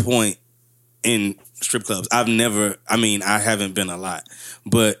the point in strip clubs. I haven't been a lot,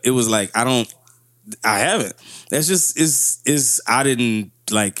 but it was like I haven't. That's just is I didn't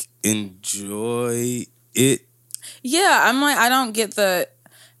like enjoy it. Yeah, I'm like I don't get the.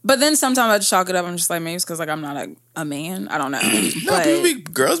 But then sometimes I just chalk it up. I'm just like maybe it's because like I'm not a man. I don't know.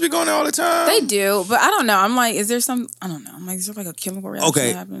 Girls be going there all the time. They do, but I don't know. I'm like, is there some? I don't know. I'm like, is there like a chemical reaction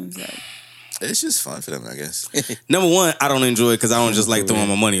that happens? Like, it's just fun for them, I guess. Number one, I don't enjoy it because I don't just like throwing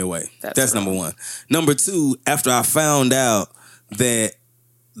my money away. That's number one. Number two, after I found out that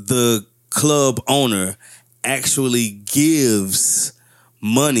the club owner actually gives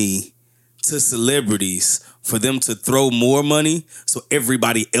money to celebrities for them to throw more money so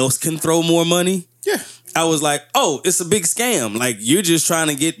everybody else can throw more money. Yeah. I was like, oh, it's a big scam. Like, you're just trying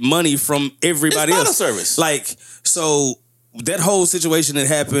to get money from everybody else. It's bottle service. Like, so that whole situation that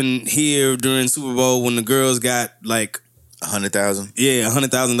happened here during Super Bowl when the girls got like $100,000. Yeah,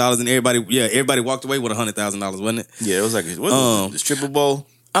 $100,000 and everybody walked away with $100,000, wasn't it? Yeah, it was like the stripper bowl.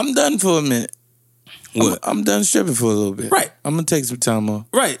 I'm done for a minute. What? I'm done stripping for a little bit. Right. I'm gonna take some time off.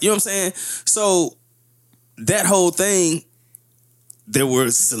 Right. You know what I'm saying? So that whole thing, there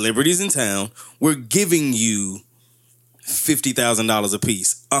were celebrities in town were giving you $50,000 a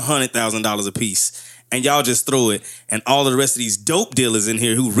piece, $100,000 a piece, and y'all just throw it, and all of the rest of these dope dealers in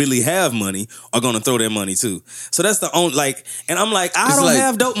here who really have money are gonna throw their money too. So that's the only and I'm like, I don't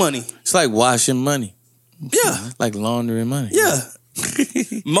have dope money. It's like washing money. Yeah. Like laundering money. Yeah.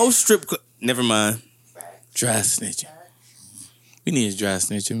 Most never mind. Dry snitching. We need dry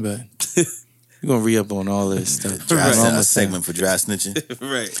snitching, but we're gonna re-up on all this stuff. A segment for dry snitching.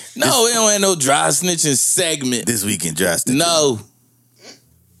 Right. No, we don't have no dry snitching segment. This weekend dry snitching. No.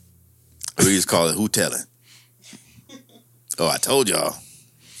 We just call it who telling. Oh, I told y'all.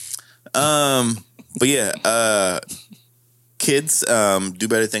 But yeah, kids do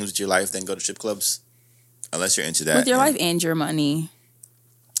better things with your life than go to strip clubs, unless you're into that. With your life and your money.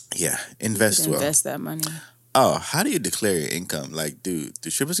 Yeah, invest well. Invest that money. Oh, how do you declare your income? Like, do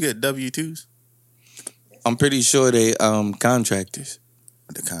strippers get W-2s? I'm pretty sure they contractors.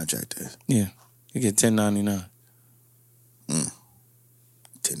 The contractors. Yeah, they get 1099.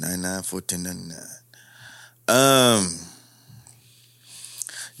 1099 for 1099.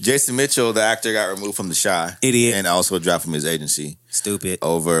 Jason Mitchell, the actor, got removed from The Chi. Idiot. And also dropped from his agency. Stupid.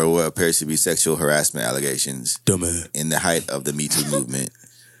 Over what appears to be sexual harassment allegations. Dumbass. In the height of the Me Too movement.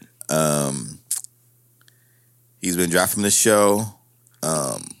 He's been dropped from the show,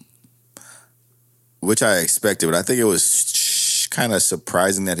 which I expected, but I think it was kind of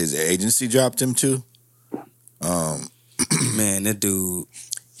surprising that his agency dropped him too. Man, that dude.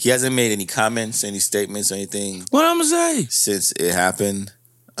 He hasn't made any comments, any statements, or anything. What I'm gonna say? Since it happened.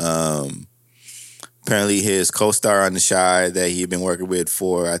 Apparently his co-star on The Chi that he'd been working with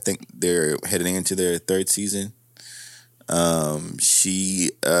for, I think they're heading into their third season.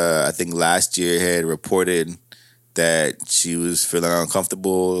 She, I think last year had reported that she was feeling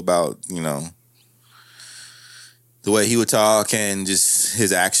uncomfortable about, you know, the way he would talk and just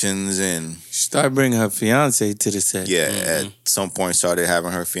his actions, and she started bringing her fiance to the set. Yeah, at some point started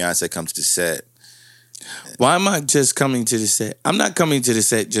having her fiance come to the set. Why am I just coming to the set? I'm not coming to the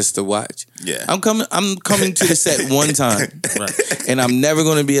set just to watch. Yeah. I'm coming to the set one time. Right. And I'm never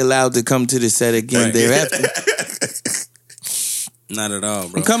going to be allowed to come to the set again thereafter. Not at all,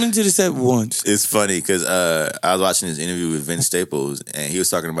 bro. I'm coming to the set once. It's funny because I was watching this interview with Vince Staples, and he was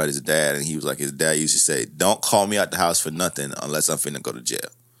talking about his dad, and he was like, his dad used to say, "Don't call me out the house for nothing unless I'm finna go to jail."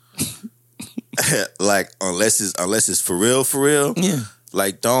 Like unless it's for real. Yeah.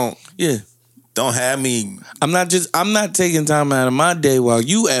 Like don't have me. I'm not taking time out of my day while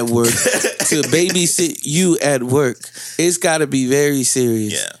you at work to babysit you at work. It's got to be very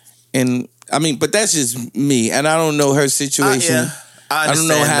serious. Yeah. And I mean, but that's just me, and I don't know her situation. I don't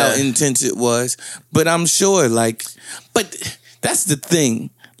know how intense it was, but I'm sure. But that's the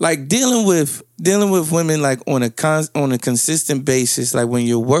thing. Like dealing with women like on a consistent basis. Like when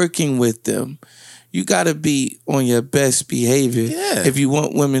you're working with them, you got to be on your best behavior if you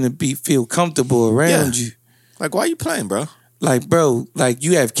want women to feel comfortable around you. Like, why are you playing, bro? Like, bro, like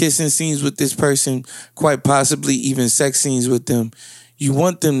you have kissing scenes with this person, quite possibly even sex scenes with them. You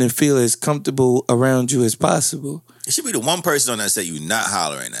want them to feel as comfortable around you as possible. It should be the one person on that set you're not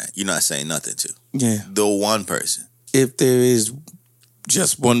hollering at. You're not saying nothing to. Yeah. The one person. If there is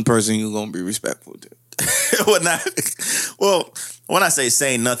just one person you're going to be respectful to. Well, when I say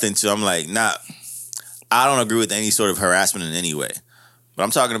saying nothing to, I'm like, I don't agree with any sort of harassment in any way. But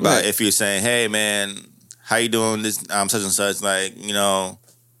I'm talking about if you're saying, "Hey, man, how you doing? This I'm such and such. Like, you know,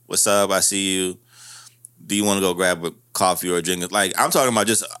 what's up? I see you. Do you want to go grab a coffee or a drink?" Like, I'm talking about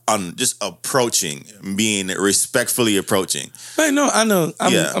just approaching, being respectfully approaching. Right? No, I know.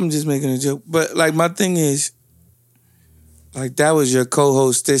 I'm just making a joke. But like, my thing is, like, that was your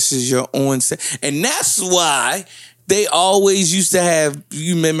co-host. This is your own set, and that's why they always used to have.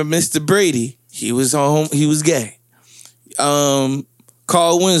 You remember Mr. Brady? He was home. He was gay.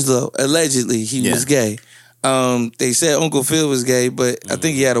 Carl Winslow, allegedly, he was gay. They said Uncle Phil was gay, but I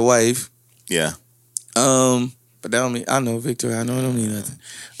think he had a wife. Yeah. But that don't mean I know Victoria. I know it don't mean nothing.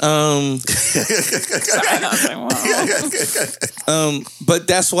 But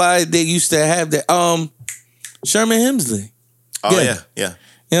that's why they used to have that. Sherman Hemsley. Oh yeah. You know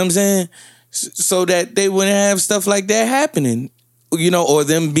what I'm saying? So that they wouldn't have stuff like that happening. You know, or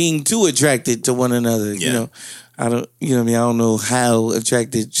them being too attracted to one another. You know, I don't. You know what I mean? I don't know how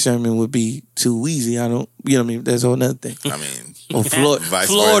attracted Sherman would be to Weezy. I don't. You know what I mean? That's a whole nother thing. I mean, or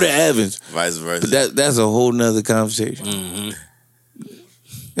Florida Evans, vice versa. But that's a whole nother conversation. Mm-hmm.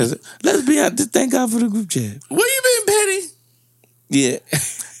 Let's be out. Thank God for the group chat. Where you been, Petty? Yeah.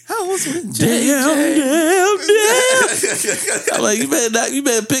 How was it? Damn. I'm like, you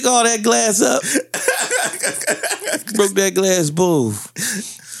better pick all that glass up. Broke that glass bowl.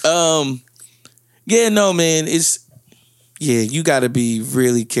 Yeah, no, man. You got to be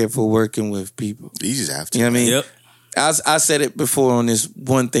really careful working with people. You just have to. You know what I mean? Yep. I said it before on this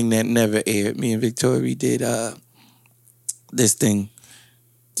one thing that never aired. Me and Victoria, we did this thing.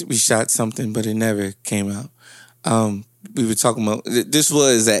 We shot something, but it never came out. We were talking about, this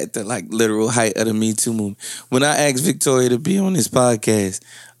was at the like literal height of the Me Too movement. When I asked Victoria to be on this podcast,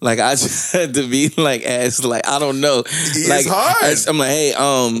 Like I just had to be like asked, like I don't know. Like it's hard. I'm like, hey,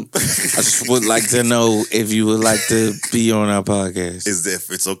 I just would like to know if you would like to be on our podcast.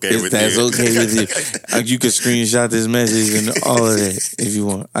 It's okay If with that's you. okay with you. You can screenshot this message and all of that if you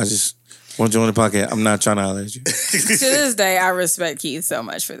want. I just want you on the podcast. I'm not trying to holler at you. To this day, I respect Keith so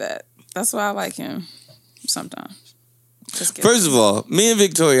much for that. That's why I like him sometimes. First of all, me and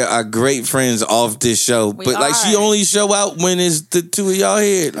Victoria are great friends off this show, but like she only show out when it's the two of y'all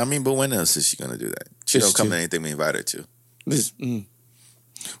here. I mean, but when else is she gonna do that? She don't come to anything we invite her to.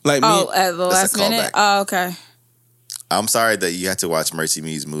 Like at the last minute. Oh, okay. I'm sorry that you had to watch Mercy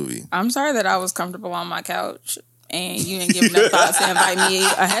Me's movie. I'm sorry that I was comfortable on my couch and you didn't give enough thought to invite me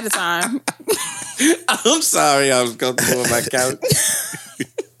ahead of time. I'm sorry I was comfortable on my couch.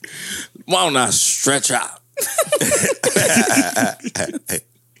 Why don't I stretch out?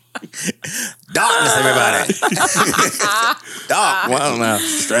 Darkness, everybody. Dark. Why don't I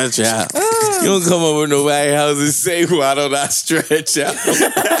stretch out? You don't come over to nobody's house and say, why don't I stretch out?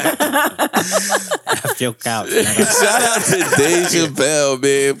 Off your couch. Shout out to Dave Chappelle,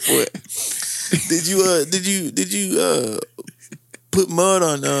 man. Did you put mud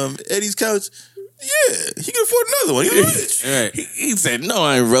on Eddie's couch? Yeah, he can afford another one. He's rich. Right. He said, no,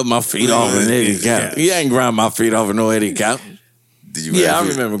 I ain't rub my feet off an Eddie couch. He ain't grind my feet off of no Eddie couch. Did you? Yeah, I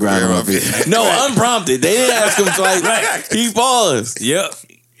remember grinding my feet. No, unprompted. They didn't ask him twice. Right. He paused. Yep.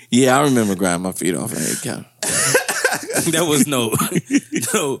 Yeah, I remember grinding my feet off an Eddie couch. There was no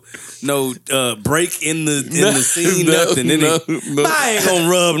break in the scene, nothing. I ain't gonna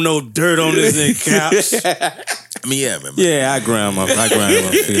rub no dirt on this couch. I mean, yeah, I remember. Yeah, I grind my feet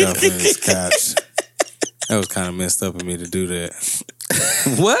off on this couch. That was kind of messed up of me to do that.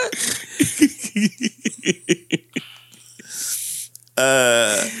 What?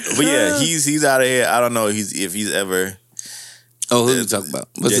 But yeah, he's out of here. I don't know if he's ever. Oh, who are you talking about?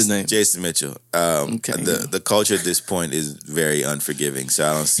 What's his name? Jason Mitchell. Okay. The culture at this point is very unforgiving, so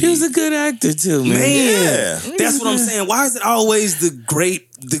I don't see. He was a good actor too, man. Yeah. That's what I'm saying. Why is it always the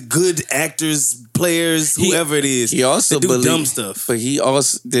good actors, players, whoever it is? He also that do dumb stuff. But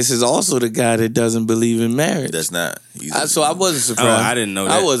this is also the guy that doesn't believe in marriage. That's not. So I wasn't surprised. Oh, I didn't know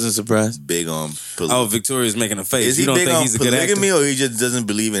that. I wasn't surprised. Big on. Victoria's making a face. Is he you don't big think on he's a good actor? polygamy, or he just doesn't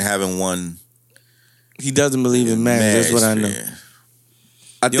believe in having one? He doesn't believe in marriage. That's what I know.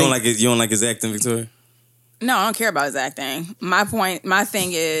 You don't like his acting, Victoria? No, I don't care about his acting. My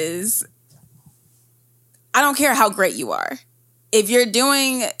thing is, I don't care how great you are. If you're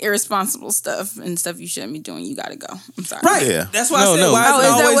doing irresponsible stuff and stuff you shouldn't be doing, you gotta go. I'm sorry. Right. Yeah. That's why I said, why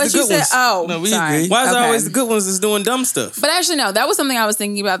is it always the good ones? Oh, no, we sorry. agree. Why is it always the good ones that's doing dumb stuff? But actually, no, that was something I was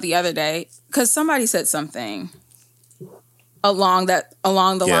thinking about the other day because somebody said something along the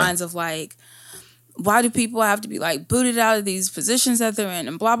lines of like, why do people have to be like booted out of these positions that they're in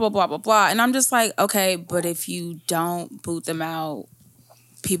and blah, blah, blah, blah, blah. And I'm just like, okay, but if you don't boot them out,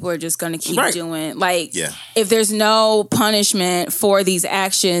 people are just going to keep doing if there's no punishment for these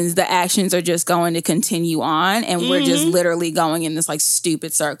actions, the actions are just going to continue on. And we're just literally going in this like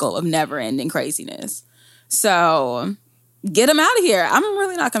stupid circle of never ending craziness. So get them out of here. I'm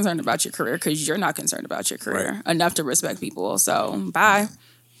really not concerned about your career because you're not concerned about your career enough to respect people. So bye.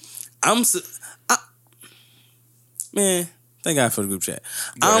 Man, thank God for the group chat.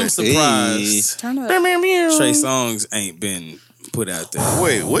 I'm surprised Trey Songz ain't been put out there.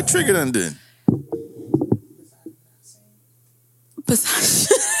 Wait, what Trigger done did?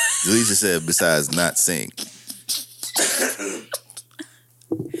 Delisa said besides not sing.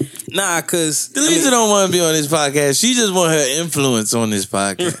 Nah, because Delisa don't want to be on this podcast. She just want her influence on this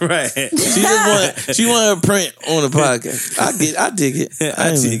podcast. Right. She want her print on the podcast. I dig it.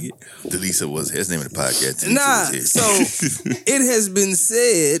 I dig it. Delisa was his name of the podcast. Nah, so it has been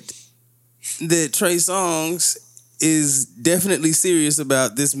said that Trey Songz is definitely serious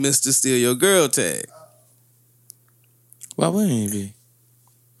about this Mr. Steal Your Girl tag. Why wouldn't he be?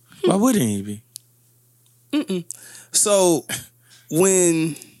 Why wouldn't he be? So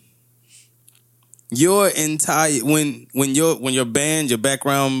when your band, your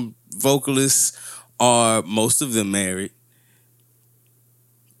background vocalists are most of them married,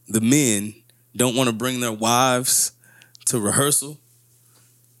 the men don't want to bring their wives to rehearsal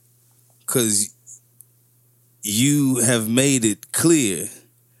because you have made it clear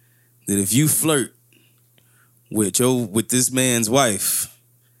that if you flirt with this man's wife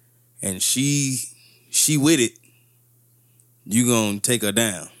and she with it, you gonna take her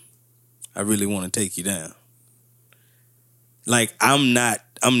down. I really want to take you down. Like I'm not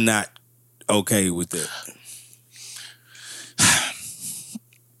okay with that.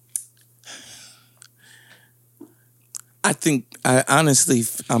 I think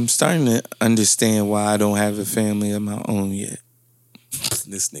I'm starting to understand why I don't have a family of my own yet.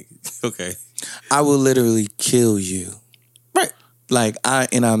 This nigga. Okay. I will literally kill you. Right. Like, I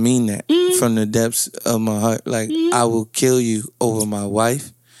mean that from the depths of my heart. Like, I will kill you over my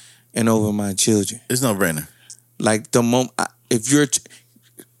wife and over my children. It's no brainer. Like, the moment, if you're,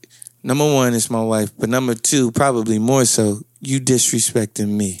 number one, it's my wife, but number two, probably more so, you disrespecting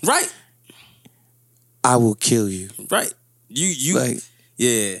me. Right. I will kill you. Right. You like,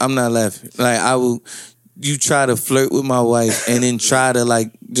 yeah. I'm not laughing. Like, you try to flirt with my wife and then try to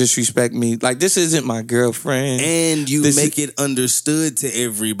like disrespect me. Like, this isn't my girlfriend. And you make it understood to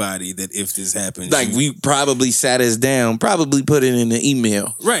everybody that if this happens, like, we probably sat us down, probably put it in the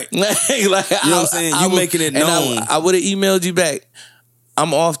email. Right. like, you know what I'm saying? You making it known. I would have emailed you back.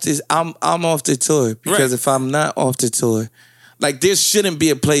 I'm off the tour. Because if I'm not off the tour, like, there shouldn't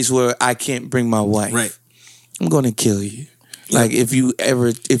be a place where I can't bring my wife. Right. I'm gonna kill you. Like, if you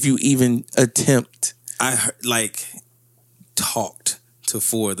even attempt. I talked to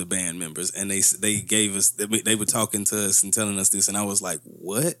 4 of the band members, and they gave us, they were talking to us and telling us this, and I was like,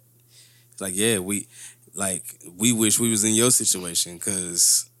 what? Like, yeah, we wish we was in your situation,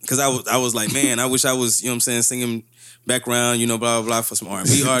 because I was like, man, I wish I was, you know what I'm saying, singing background, you know, blah blah blah, for some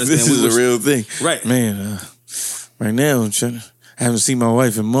R&B artists. This is a real thing, right? Man, right now I haven't seen my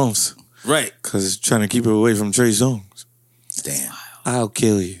wife in months, right? Because trying to keep her away from Trey Songz. Damn. I'll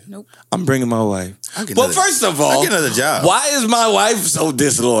kill you. Nope. I'm bringing my wife. Well, first of all, I get another job. Why is my wife so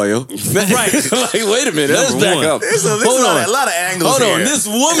disloyal? Right. Like, wait a minute. Let's back up. Hold on. A lot of angles here. Hold on. Here. This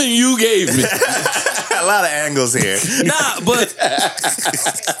woman you gave me. A lot of angles here. Nah, but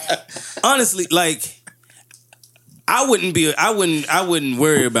honestly, like, I wouldn't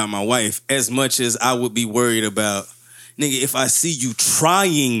worry about my wife as much as I would be worried about, nigga, if I see you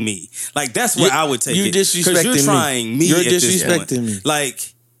trying me. Like, that's where I would take it. Disrespecting you're trying me. You're at disrespecting this point. me.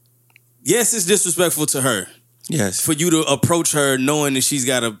 Like, yes, it's disrespectful to her. Yes. For you to approach her knowing that she's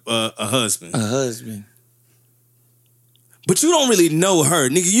got a husband. A husband. But you don't really know her.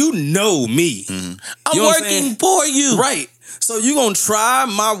 Nigga, you know me. Mm-hmm. I'm working for you. Right. So you gonna try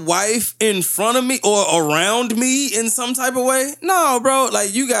my wife in front of me or around me in some type of way? No, bro.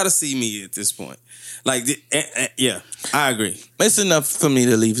 Like, you gotta see me at this point. Like, yeah, I agree. It's enough for me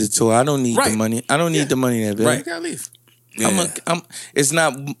to leave the tour. I don't need the money. I don't need the money that bad. Right, you gotta leave. Yeah. It's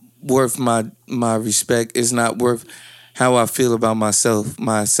not worth my respect. It's not worth how I feel about myself.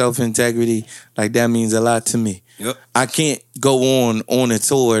 My self-integrity, like, that means a lot to me. Yep. I can't go on a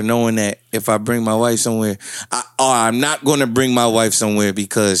tour knowing that if I bring my wife somewhere, I'm not going to bring my wife somewhere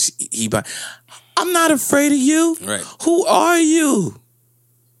because I'm not afraid of you. Right. Who are you?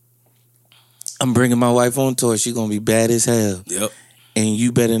 I'm bringing my wife on tour. She's going to be bad as hell. Yep. And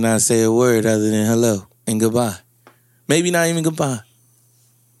you better not say a word other than hello and goodbye. Maybe not even goodbye.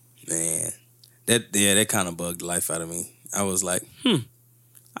 Man, that kind of bugged the life out of me. I was like,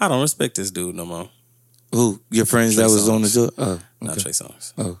 I don't respect this dude no more. Who? Your friends Trey that was Songz. on the tour? Oh, okay. Not Trey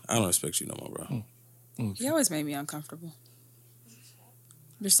Songz. Oh. I don't respect you no more, bro. Oh. Okay. He always made me uncomfortable.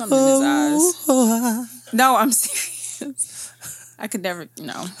 There's something in his eyes. No, I'm serious. I could never,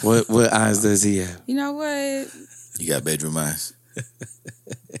 What eyes does he have? You know what? You got bedroom eyes.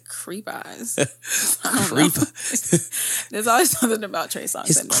 Creep eyes. Creep. There's always something about Trey Songz.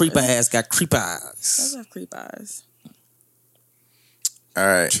 His creep ass got creep eyes. Does have creep eyes. All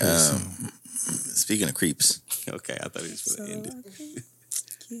right. Speaking of creeps. Okay, I thought he was going to end it.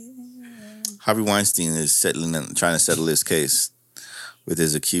 Harvey Weinstein is trying to settle his case with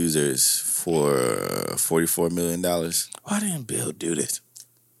his accusers for $44 million. Why didn't Bill do this?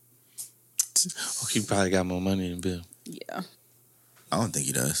 He probably got more money than Bill. Yeah. I don't think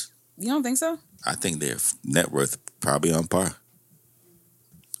he does. You don't think so? I think their net worth probably on par.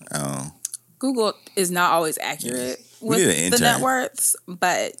 Google is not always accurate with the net worths,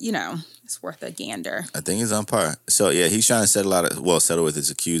 but it's worth a gander. I think it's on par. So yeah, he's trying to settle with his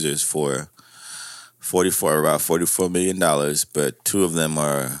accusers for about $44 million, but 2 of them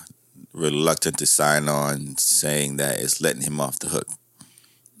are reluctant to sign on, saying that it's letting him off the hook.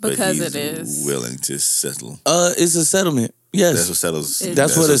 Because but he's it is willing to settle. It's a settlement. Yes, that's what settles.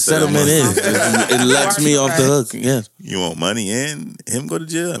 That's what a settlement is. It lets me off the hook. Yes. You want money and him go to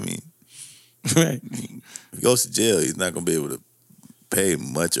jail? I mean, right. If he goes to jail, he's not going to be able to pay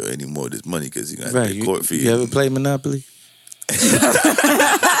much or any more of this money because he's going to have to pay court fees. You ever play Monopoly?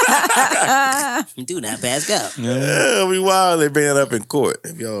 Do not pass go. Yeah, we wild. They bring it up in court.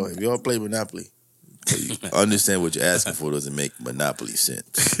 If y'all play Monopoly, so you understand what you're asking for doesn't make Monopoly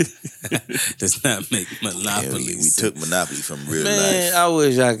sense. Does not make Monopoly sense. We took Monopoly from real life. Man, I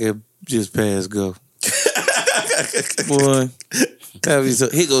wish I could just pass go. Boy, that be so.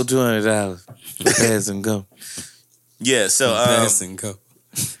 He go $200. Pass and go. Yeah, so Pass and go.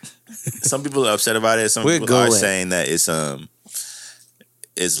 some people are upset about it. Some people are saying that it's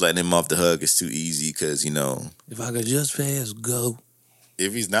letting him off the hook. It's too easy because if I could just pass go.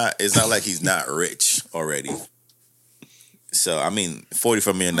 If he's not, it's not like he's not rich already. So I mean,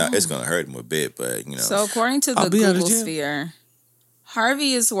 $44 million, it's gonna hurt him a bit, but So according to the Google sphere,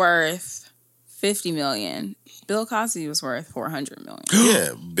 Harvey is worth $50 million. Bill Cosby was worth $400 million.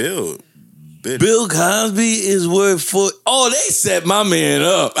 Yeah, Bill Cosby is worth they set my man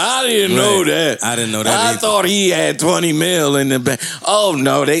up. I didn't know that. I didn't know that. I thought he had $20 million in the bank. Oh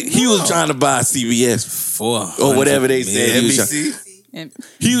no, he was trying to buy CBS or whatever they said. NBC.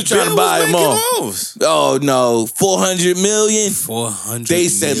 He was trying to buy them all. Oh no, $400 million. They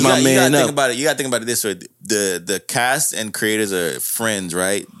set my man up. You gotta think about it this way: the cast and creators are friends,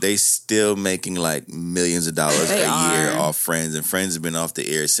 right? They still making like millions of dollars a year off Friends, and Friends has been off the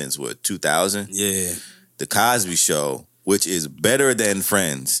air since 2000. Yeah, The Cosby Show, which is better than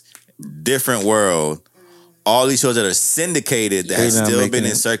Friends, different world. All these shows that are syndicated that have still been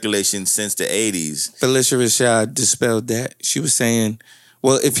in circulation since the 80s. Felicia Rashad dispelled that. She was saying,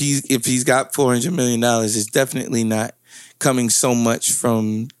 well, if he's got $400 million, it's definitely not coming so much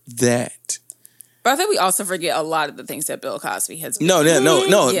from that. But I think we also forget a lot of the things that Bill Cosby has been No,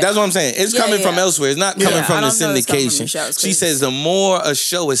 that's what I'm saying. It's coming from elsewhere. It's not coming from the syndication. She says the more a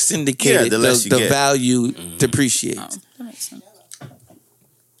show is syndicated, the value depreciates. Oh, that makes sense.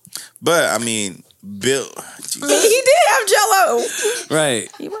 But, I mean... Bill, he did have Jello, right?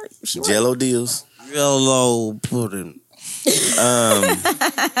 Jello deals, Jello pudding.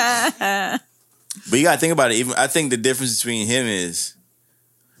 But you gotta think about it. Even I think the difference between him is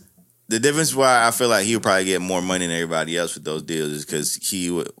the difference why I feel like he would probably get more money than everybody else with those deals is because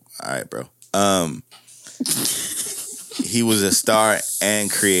he would. All right, bro. He was a star and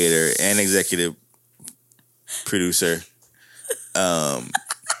creator and executive producer.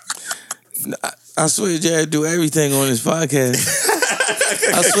 I swear Jared do everything on his podcast.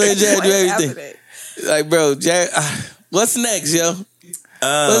 I swear Jared do everything. Like, bro, Jared, what's next, yo?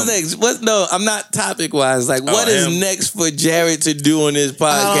 What's next? No, I'm not topic-wise. Like, what is next for Jared to do on his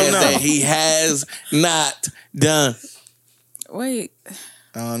podcast that he has not done? Wait.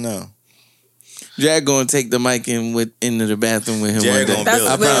 I don't know. Jared gonna take the mic into the bathroom with him Jared one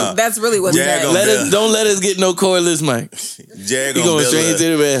day. That's really what's next. Don't let us get no cordless mic. Jared he going straight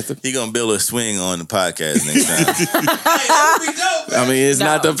into the bathroom. He gonna build a swing on the podcast next time. I mean, it's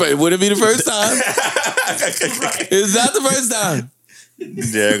not the first. Would it be the first time? It's not the first time.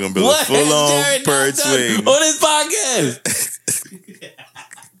 Jared gonna build a full-on bird swing on his podcast.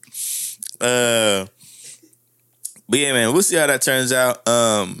 But yeah, man, we'll see how that turns out.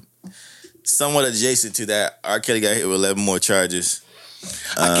 Somewhat adjacent to that, R. Kelly got hit with 11 more charges.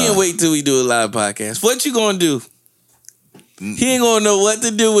 I can't wait till we do a live podcast. What you gonna do? He ain't gonna know what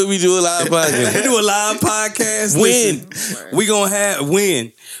to do when we do a live podcast. We do a live podcast. We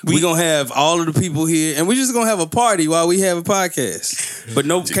gonna have all of the people here, and we just gonna have a party while we have a podcast. But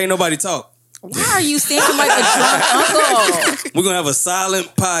can't nobody talk. Why are you thinking like a drunk uncle? We're gonna have a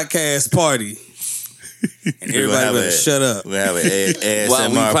silent podcast party. And everybody better shut up. We're gonna have an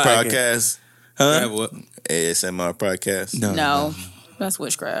ASMR podcast. Huh? What? ASMR podcast? No. That's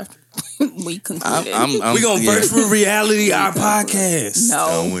witchcraft. We concluded. We're gonna virtual reality our podcast.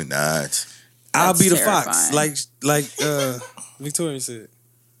 No, we're not. I'll be the fox, like Victoria said.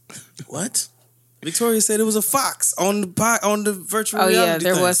 What? Victoria said it was a fox on the virtual reality. Oh yeah,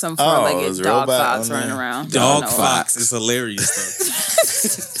 there was some four-legged dog fox running around. Dog fox is hilarious though.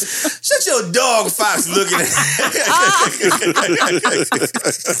 Shut your dog fox looking at.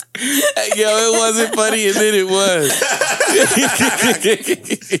 Yo, it wasn't funny and then it was.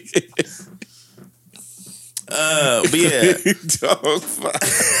 But yeah, dog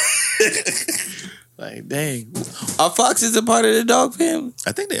fox. Like, dang. Are foxes a part of the dog family?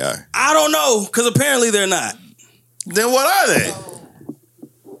 I think they are. I don't know, because apparently they're not. Then what are they?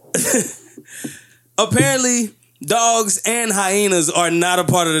 Apparently, dogs and hyenas are not a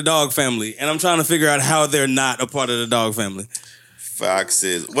part of the dog family. And I'm trying to figure out how they're not a part of the dog family.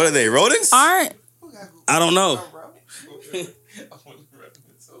 Foxes. What are they, rodents? Aren't. I don't know.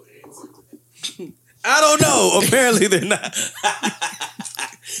 I don't know. Apparently they're not.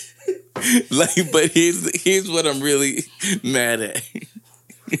 Like, but here's what I'm really mad at.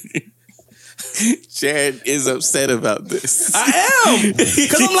 Chad is upset about this. I am,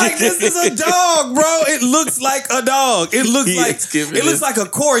 because I'm like, this is a dog, bro. It looks like a dog. It looks like a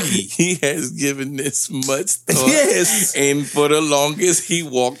corgi. He has given this much thought. Yes, and for the longest, he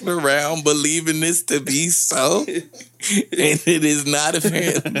walked around believing this to be so. And it is not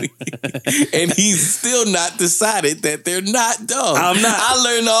apparently. And he's still not decided that they're not dogs. I'm not. I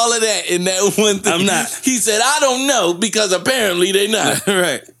learned all of that in that one thing. I'm not. He said, I don't know because apparently they're not.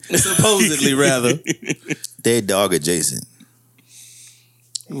 Right. Supposedly, rather. They're dog adjacent.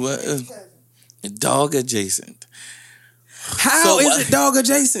 What? Dog adjacent. How is it dog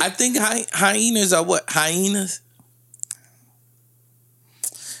adjacent? I think hyenas are what? Hyenas?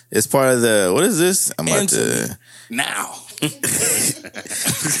 It's part of the, what is this? I'm about to... Now.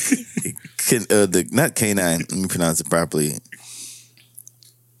 Not canine. Let me pronounce it properly.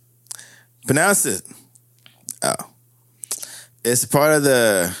 Pronounce it. Oh. It's part of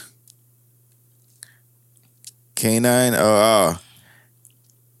the canine.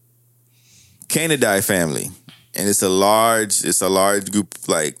 Canidae family. And it's a large group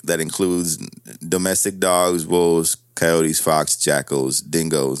like that includes domestic dogs, wolves, coyotes, fox, jackals,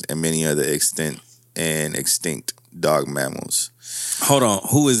 dingoes, and many other extinct dog mammals. Hold on,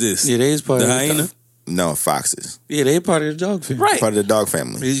 who is this? Yeah, they is part the of hyena. No, foxes. Yeah, they part of the dog family. Right, part of the dog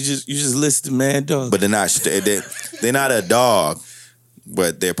family. You just listed mad dogs, but they're not. They're not a dog,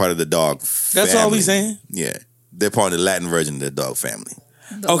 but they're part of the dog family. That's all we saying. Yeah, they're part of the Latin version of the dog family.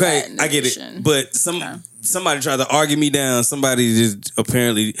 Okay, I get it. But somebody tried to argue me down. Somebody just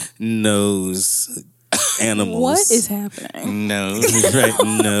apparently knows animals. What is happening? No, right?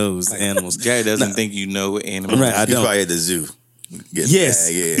 Knows animals. Jared doesn't think you know what animals. Right, I He's don't. probably at the zoo. Yes,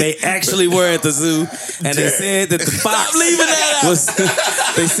 they actually were at the zoo, and they said that the fox. Leaving that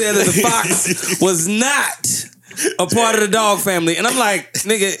out. They said that the fox was not a part of the dog family, and I'm like,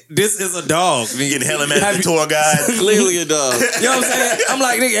 nigga, this is a dog. You getting hella mad at the tour guide. Clearly a dog. You know what I'm saying? I'm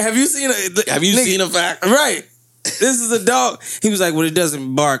like, nigga, have you seen seen a fox? Right. This is a dog. He was like, well, it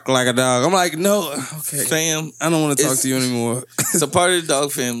doesn't bark like a dog. I'm like, no, okay. Fam, I don't want to talk to you anymore. It's a part of the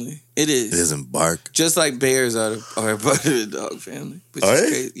dog family. It is. It doesn't bark. Just like bears are a part of the dog family. Which is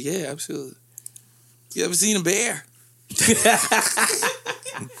crazy. Yeah, absolutely. You ever seen a bear?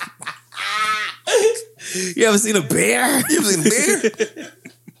 You ever seen a bear? You ever seen a bear?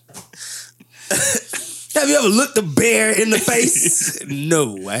 Have you ever looked a bear in the face?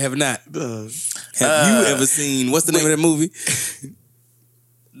 No, I have not. Have you ever seen, what's the name of that movie?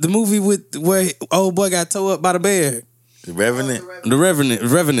 The movie where old boy got towed up by the bear. The Revenant. The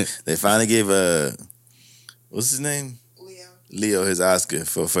Revenant. They finally gave what's his name? Leo his Oscar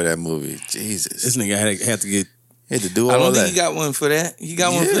for that movie. Jesus. This nigga had to get. He had to do all that. I don't think he got one for that. He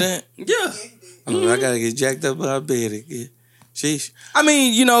got one for that? Yeah. Oh, I gotta get jacked up by a bed again. Sheesh. I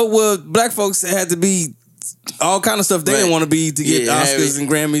mean, black folks had to be all kind of stuff they didn't want to be to get Oscars and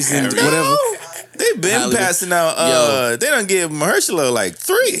Grammys and whatever. They've been passing out. They done give Mahershala like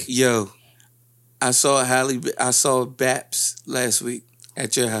 3. Yo, I saw Baps last week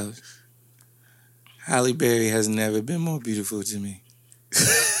at your house. Halle Berry has never been more beautiful to me.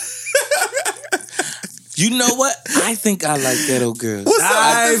 You know what? I think I like ghetto girls. What's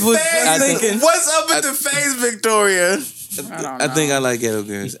up with the face, Victoria? I think I like ghetto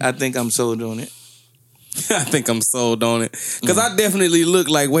girls. I think I'm sold on it. I think I'm sold on it. Because I definitely look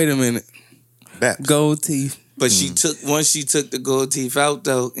like, wait a minute, gold teeth. But once she took the gold teeth out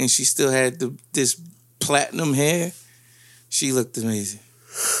though, and she still had this platinum hair, she looked amazing.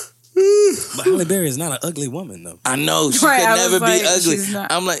 But Halle Berry is not an ugly woman though. I know she could never be ugly.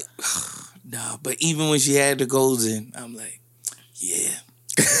 I'm like, no, but even when she had the golds in, I'm like, yeah.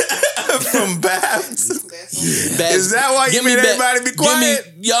 From Babs? Yeah. Babs. Is that why you made everybody be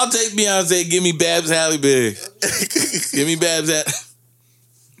quiet? Y'all take Beyonce, give me Babs Halle Berry. Give me Babs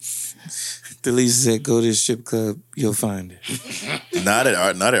Delisa said, go to the strip club, you'll find it. Not at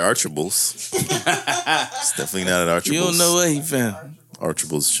Archibald's. It's definitely not at Archibald's. You don't know what he found.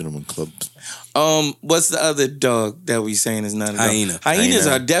 Archibald's Gentleman Club. What's the other dog that we saying is not a dog? Hyena. Hyenas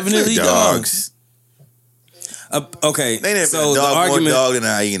are definitely dogs. Okay, so the argument, more dog than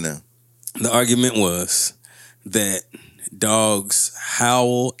a hyena. The argument was that dogs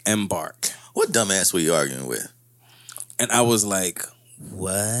howl and bark. What dumbass were you arguing with? And I was like,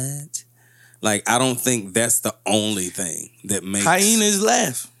 what? Like, I don't think that's the only thing that makes hyenas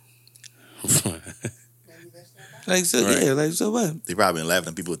laugh. Like so, right. Yeah. Like so, what? They probably been laughing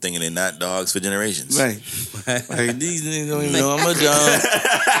at people thinking they're not dogs for generations. Right. Like these niggas don't even know I'm a dog.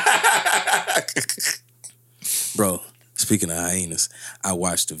 Bro, speaking of hyenas, I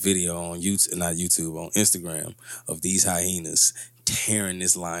watched a video on YouTube, not YouTube, on Instagram of these hyenas tearing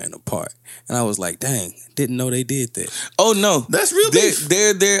this lion apart. And I was like, dang, didn't know they did that. Oh no, that's real beef.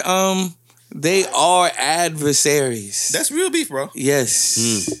 They are adversaries. That's real beef, bro.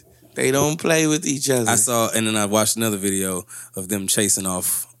 Yes. They don't play with each other. I saw, and then I watched another video of them chasing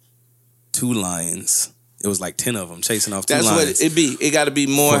off 2 lions. It was like 10 of them chasing off 2 lions. That's what it be. It got to be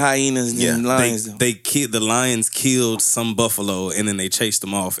more hyenas than lions. The lions killed some buffalo, and then they chased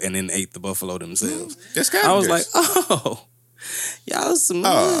them off, and then ate the buffalo themselves. I was like, oh, y'all some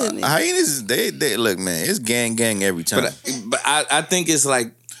good. Hyenas, they look, man. It's gang every time. But I think it's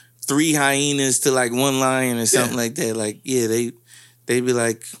like 3 hyenas to like 1 lion or something like that. Like they be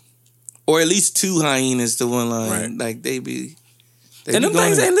like, or at least 2 hyenas to 1 lion. Right. Like they be. And them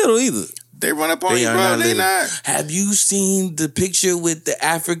things ain't little either. They run up on you, bro. They not. Have you seen the picture with the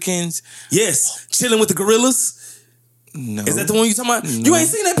Africans? Yes, chilling with the gorillas. No. Is that the one you talking about? No. You ain't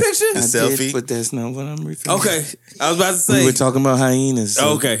seen that picture? I selfie? did, but that's not what I'm referring to. Okay. I was about to say. We were talking about hyenas.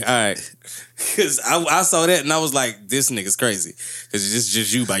 So. Okay, all right. Because I saw that and I was like, this nigga's crazy. Because it's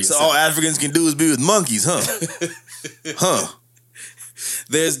just you by yourself. So all Africans can do is be with monkeys, huh? Huh.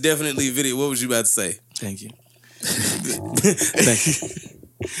 There's definitely video. What was you about to say? Thank you. Thank you.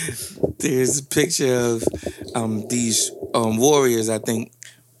 There's a picture of these warriors. I think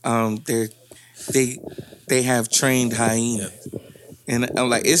they have trained hyenas, and I'm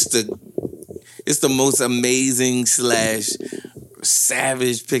like, it's the most amazing /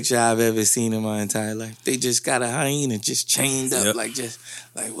 savage picture I've ever seen in my entire life. They just got a hyena just chained up, like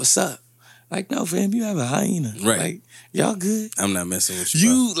what's up? Like, no, fam, you have a hyena, right? Like, y'all good? I'm not messing with you.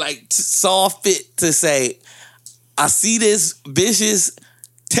 You like saw fit to say, I see this vicious,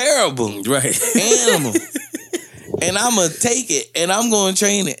 terrible animal, and I'm gonna take it, and I'm gonna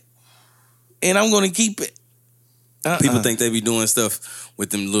train it, and I'm gonna keep it. People think they be doing stuff with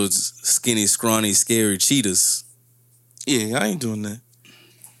them little skinny, scrawny, scary cheetahs. Yeah, I ain't doing that.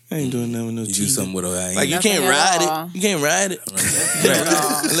 I ain't doing that with no cheetah. You do something with a hyena. Like, you can't ride it. You can't ride it.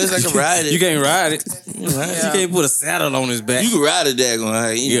 Unless I can ride it. You can't ride it. You can't put a saddle on his back. You can ride a daggone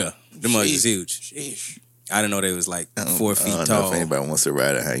hyena. Yeah, them mugs is huge. Sheesh. I didn't know they was like 4 feet I don't tall. know if anybody wants to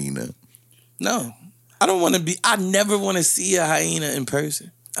ride a hyena. No. I don't want to be. I never want to see a hyena in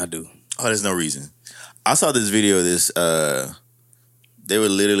person. I do. Oh, there's no reason. I saw this video of this. They were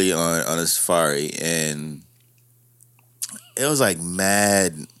literally on a safari, and it was like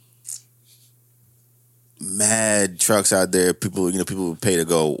mad trucks out there. People would pay to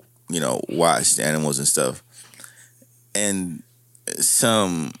go, watch the animals and stuff. And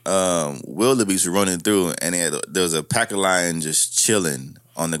some wildebeest were running through, and there was a pack of lions just chilling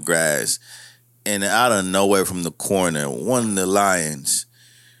on the grass. And out of nowhere, from the corner, one of the lions,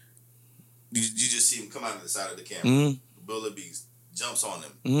 you just see him come out of the side of the camera. Mm-hmm. The wildebeest jumps on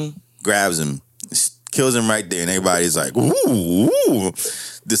him, grabs him, kills him right there, and everybody's like, ooh.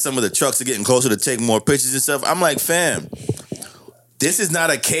 Some of the trucks are getting closer to take more pictures and stuff. I'm like, fam, this is not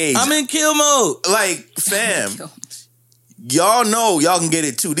a cage. I'm in kill mode. Like, fam, y'all know y'all can get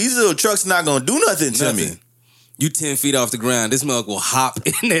it too. These little trucks not gonna do nothing to me. You 10 feet off the ground. This mug will hop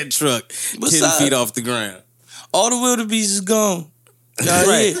in that truck 10 feet off the ground. All the wildebeest is gone. Y'all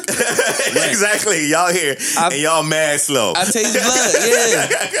right. Exactly. Y'all here and y'all mad slow. I taste blood.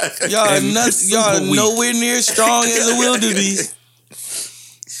 Yeah. Y'all are nowhere near strong as a wildebeest.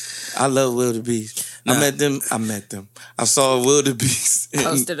 I love wildebeest. Nah. I met them. I saw a wildebeest.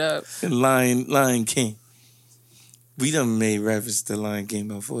 Posted up. In Lion King. We done made reference to Lion King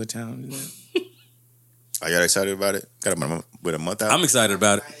about 4 times. Are y'all excited about it? Got a month out? I'm excited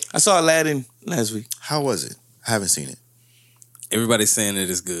about it. I saw Aladdin last week. How was it? I haven't seen it. Everybody's saying it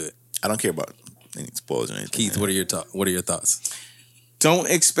is good. I don't care about any spoilers or anything. Keith, what are your thoughts? Don't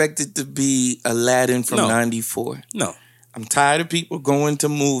expect it to be Aladdin from 94. No. I'm tired of people going to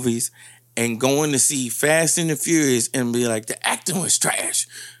movies and going to see Fast and the Furious and be like, the acting was trash.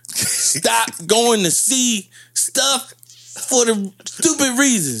 Stop going to see stuff for the stupid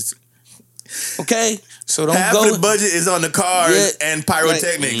reasons. Okay? So don't Half go. of the budget is on the cars and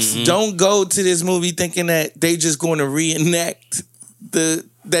pyrotechnics. Like, don't go to this movie thinking that they just going to reenact the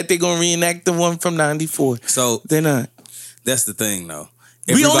one from 94. So they're not. That's the thing, though.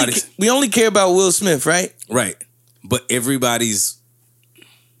 We only care about Will Smith, right? Right. But everybody's...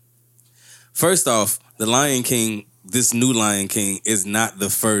 First off, the Lion King, this new Lion King, is not the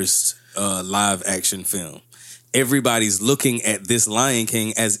first live action film. Everybody's looking at this Lion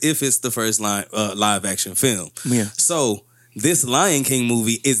King as if it's the first live action film. Yeah. So this Lion King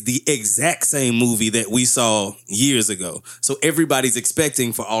movie is the exact same movie that we saw years ago. So everybody's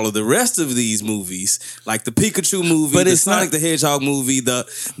expecting for all of the rest of these movies, like the Pikachu movie, but the Sonic the Hedgehog movie,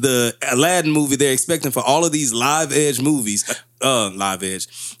 the Aladdin movie, they're expecting for all of these live action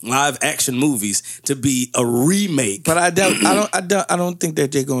movies to be a remake. But I don't think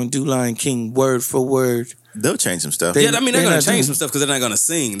that they're going to do Lion King word for word. They'll change some stuff. They're going to change some stuff because they're not going to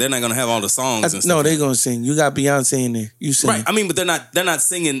sing. They're not going to have all the songs. And stuff. No, they're going to sing. You got Beyonce in there. You sing. Right. I mean, but they're not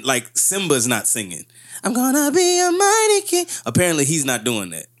singing like Simba's not singing. I'm gonna be a mighty king. Apparently, he's not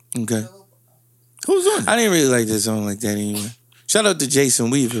doing that. Okay. Who's on it? I didn't really like that song like that anyway. Shout out to Jason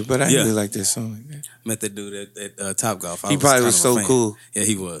Weaver, but I didn't really like that song like that. Met that dude at Topgolf. He probably was so cool. Yeah,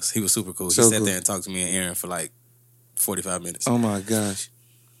 he was. He was super cool. So he sat there and talked to me and Aaron for like 45 minutes. Oh my gosh.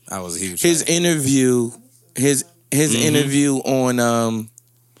 I was a huge His fan. interview on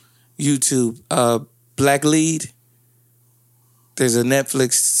YouTube, Black Lead. There's a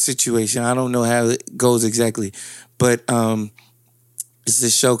Netflix situation. I don't know how it goes exactly, but it's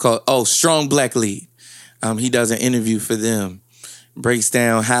this show called Strong Black Lead. He does an interview for them. Breaks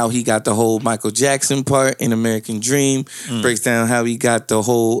down how he got the whole Michael Jackson part in American Dream. Breaks down how he got the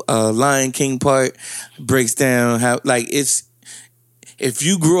whole Lion King part. Breaks down how it's. If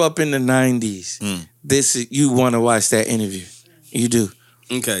you grew up in the 90s, you want to watch that interview. You do.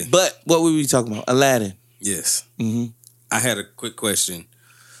 Okay. But what were we talking about? Aladdin. Yes. Mm-hmm. I had a quick question.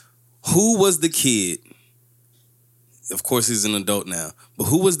 Who was the kid? Of course, he's an adult now. But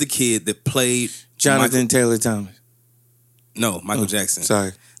who was the kid that played Jonathan Taylor Thomas? No, Michael Jackson.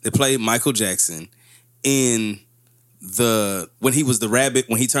 Sorry. They played Michael Jackson in when he was the rabbit,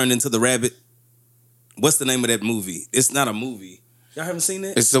 when he turned into the rabbit. What's the name of that movie? It's not a movie. Y'all haven't seen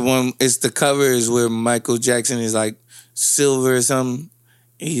it? It's the cover is where Michael Jackson is like silver or something.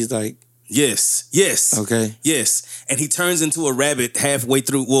 He's like... Yes. Okay. Yes. And he turns into a rabbit halfway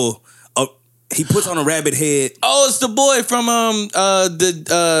through. Well, he puts on a rabbit head. Oh, it's the boy from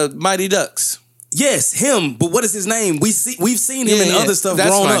the Mighty Ducks. Yes, him. But what is his name? We've seen him in other stuff. That's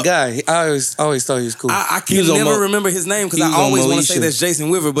grown my up. guy. I always thought he was cool. I can never remember his name because I always want to say that's Jason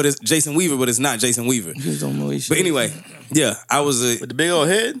Weaver, but it's Jason Weaver, but it's not Jason Weaver. He was on Moesha. But anyway, yeah, I was with the big old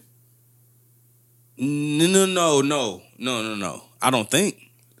head. No. I don't think.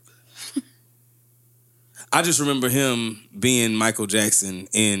 I just remember him being Michael Jackson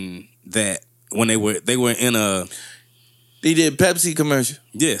in that when they were in a. He did Pepsi commercial.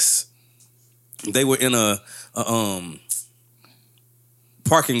 Yes. They were in a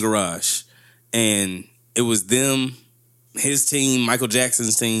parking garage, and it was them, his team, Michael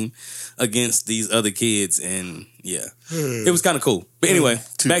Jackson's team, against these other kids, and yeah, it was kind of cool. But anyway,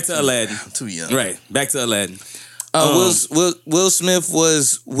 back to Aladdin. Too young, right? Back to Aladdin. Will Smith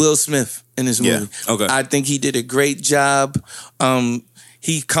was Will Smith in this movie. Yeah. Okay, I think he did a great job.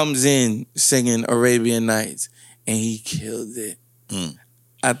 He comes in singing Arabian Nights, and he killed it.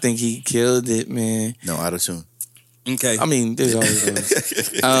 I think he killed it, man. No auto-tune. Okay. I mean, there's always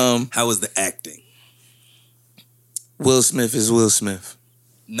those. How was the acting? Will Smith is Will Smith.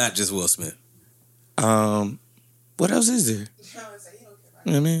 Not just Will Smith. What else is there?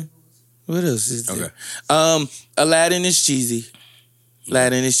 You know what I mean? What else is there? Okay. Aladdin is cheesy.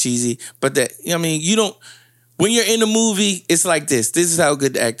 But you don't. When you're in the movie, it's like this. This is how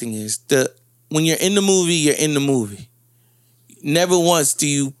good the acting is. When you're in the movie, you're in the movie. Never once do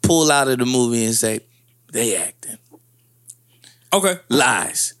you pull out of the movie and say, they acting. Okay.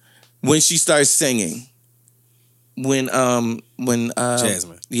 Lies. When she starts singing. When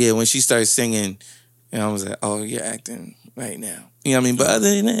Jasmine. Yeah, when she starts singing, I was like, oh, you're acting right now. You know what I mean? But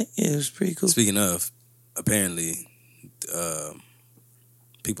other than that, yeah, it was pretty cool. Speaking of, apparently,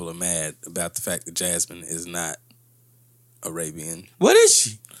 people are mad about the fact that Jasmine is not Arabian. What is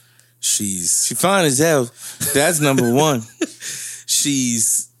she? She fine as hell. That's number one.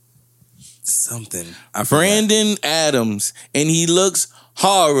 She's something. Brandon Adams, and he looks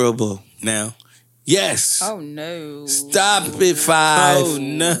horrible. Now? Yes. Oh, no. Stop it, 5. Oh,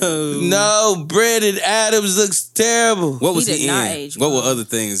 no. No, Brandon Adams looks terrible. What was he in? Age what were other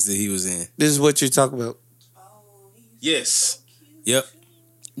things that he was in? This is what you're talking about. Yes. Yep.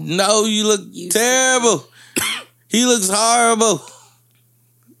 No, you look terrible. He looks horrible.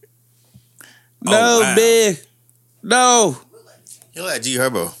 No, wow. big. No. You like G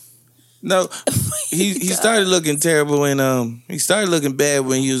Herbo. No. He started looking terrible and he started looking bad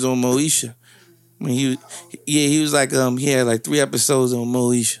when he was on Moesha. When he was like he had like 3 episodes on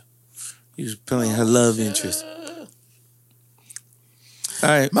Moesha. He was playing her love interest. All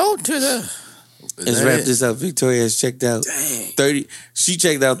right. Mo to the. Let's wrap this up. Victoria has checked out. Dang. 30. She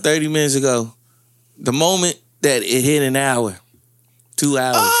checked out 30 minutes ago. The moment that it hit an hour, 2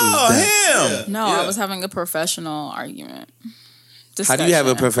 hours. Oh, him! No, I was having a professional argument. How do you have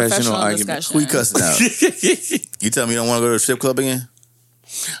a professional argument? Discussion. Who you cussing out? You tell me you don't want to go to a strip club again?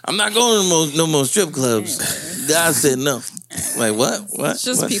 I'm not going to no more strip clubs. God said no. Like what? What? It's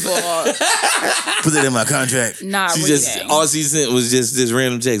just what? people Put it in my contract. not She reading. just all she sent was just this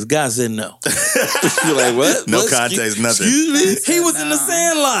random text. God said no. You're like what? No What? context, nothing. Excuse me. He was in the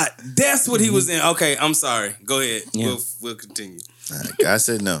Sandlot. That's what he was in. Okay, I'm sorry. Go ahead. Yeah. We'll continue. God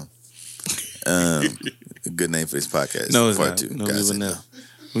said no. A good name for this podcast. No, it's part not. 2. No, God we said would no. never.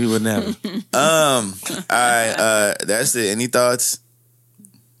 We would never. All right. That's it. Any thoughts?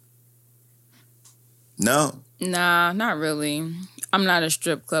 No. Nah, not really. I'm not a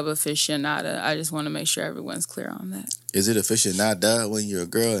strip club aficionada. I just want to make sure everyone's clear on that. Is it aficionado when you're a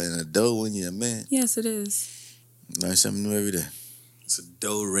girl and a doe when you're a man? Yes, it is. Learn something new every day. It's a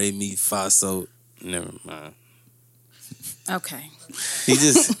do, re, mi, fa, so. Never mind. Okay. He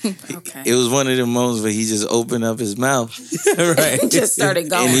just. Okay. It was one of the moments where he just opened up his mouth. Right. Just started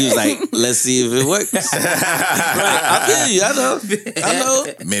going. And he was like, let's see if it works. Right. I feel you. I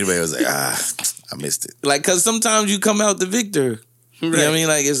know. Midway was like, I missed it. Like, because sometimes you come out the victor. You know what I mean?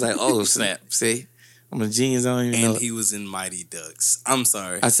 Like, it's like, oh, snap. See? I'm a genius. I don't even know. And he was in Mighty Ducks. I'm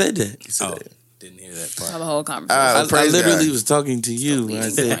sorry. I said that. Didn't hear that part. Have a whole conversation. I literally was talking to you when I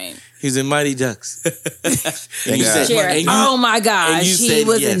said he's in Mighty Ducks. And you said, Jared, oh my gosh, he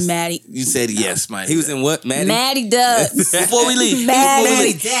was yes. in Maddie. You said yes, Mighty. He was in what, Maddie? Maddie Ducks. Before we leave.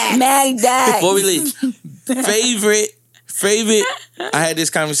 Maddie Ducks. Before we leave. Favorite. I had this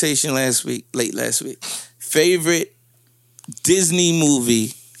conversation late last week. Favorite Disney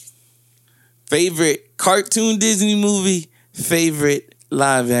movie. Favorite cartoon Disney movie. Favorite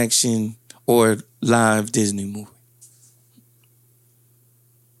live action or live Disney movie.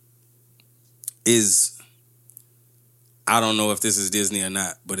 I don't know if this is Disney or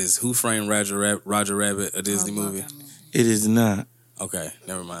not, but is Who Framed Roger Rabbit a Disney movie? It is not. Okay,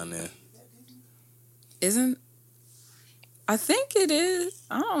 never mind then. Isn't? I think it is.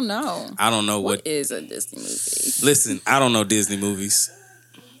 I don't know. I don't know What is a Disney movie? Listen, I don't know Disney movies.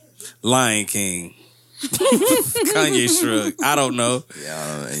 Lion King. Kanye Shrug. I don't know. Yeah, I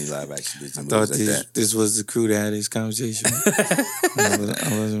don't know any live action Disney I thought movies like that. this was the crew that had this conversation.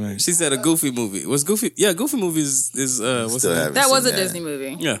 I wasn't right. She said a Goofy movie. Was Goofy? Yeah, Goofy movie is what's Still that? haven't That was seen a Disney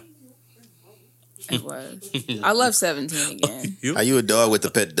movie. Yeah. It was. I love 17 again. Are you a dog with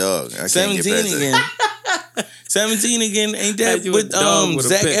a pet dog? I can't get 17 past again. 17 again. Ain't How that you a with dog with a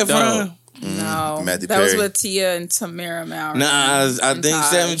Zac pet Efron? dog? No, Matthew that was Perry. with Tia and Tamara Mowry. Nah, I and think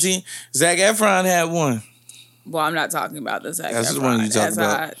Taj. 17. Zac Efron had one. Well, I'm not talking about the Zac That's Efron. the one you talking as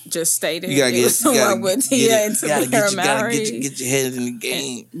about. I just stated. You gotta It was the one with Tia and Tamara Mowry. Get your head in the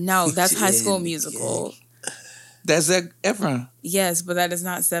game. No, that's your High head School in the Musical. That's Zac Efron. Yes, but that is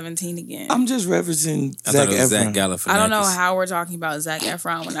not 17 again. I'm just referencing I Zac thought it was Zach Efron. Galifianakis. I don't know how we're talking about Zac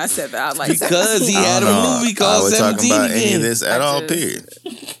Efron when I said that. I was like, Because he 17. had a movie I called was 17 talking about any again. of this at I all, just- period.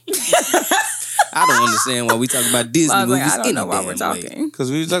 I don't understand why we talk about Disney I was like, movies. I don't know any why damn we're way. talking. Because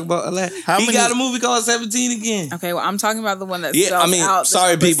we were talking about Aladdin. How He many- got a movie called 17 again. Okay, well, I'm talking about the one that Yeah, spells I mean, out the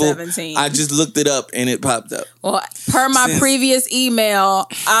sorry, number people. 17. I just looked it up and it popped up. Well, per my previous email,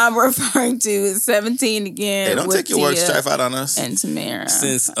 I'm referring to 17 again. Hey, don't with take your work Tia strife out on us. and Tamara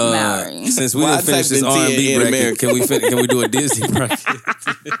Since Mowry. we Well, I didn't finish this typed in R&B Tia in bracket, America. can we do a Disney bracket?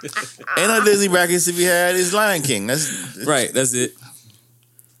 Ain't no Disney brackets if you had is Lion King. That's Right, that's it.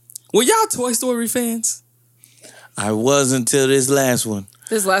 Were y'all Toy Story fans? I was until this last one.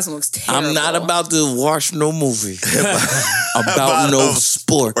 This last one looks terrible. I'm not about to watch no movie about no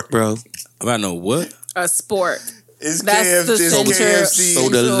sport, bro. About no what? a sport. It's That's KFC. the It's center. KFC. So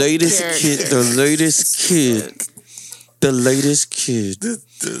the Central latest character. the latest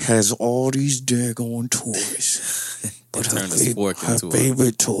kid has all these daggone toys. But Turn the sport her into a-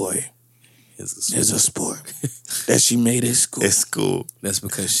 favorite toy is a sport that she made at school. It's cool. That's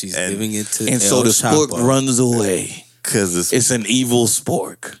because she's And- giving it to And so El the sport Chapo. runs away. Because It's an evil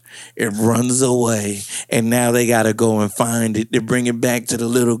spork. It runs away, and now they gotta go and find it to bring it back to the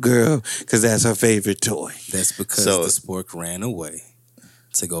little girl because that's her favorite toy. That's because So- the spork ran away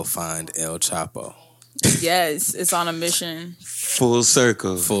to go find El Chapo. Yes, it's on a mission. Full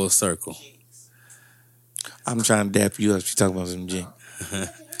circle. Full circle. I'm trying to dap you up. She's talking about some gin.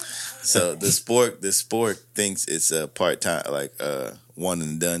 So the sport thinks it's a part-time, like one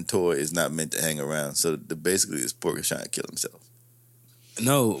and done toy. Is not meant to hang around. So basically the sport is trying to kill himself.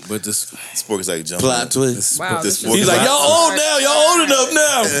 No, but this Sport is like jumping. Plot twist. Wow, The this sport is He's like, is y'all old now. Y'all old enough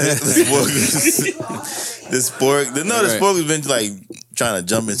now. the sport has been like trying to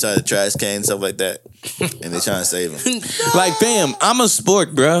jump inside the trash can and stuff like that. and they're trying to save him. Like, fam, I'm a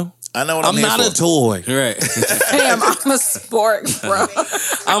sport, bro. I know what I'm here not for. a toy. Right. Damn, I'm a sport, bro.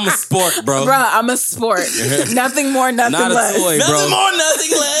 I'm a sport, bro. Bro, I'm a sport. Nothing more, nothing Not less. a toy, bro. Nothing more,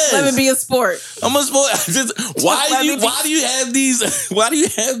 nothing less. Let me be a sport. I'm a sport. Why do you have these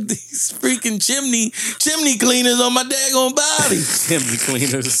freaking chimney cleaners on my daggone body? Chimney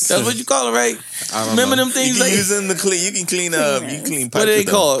cleaners. That's what you call it, right? I don't Remember know. them things You can like use them to clean. You can clean up. You can clean pipes. what are they with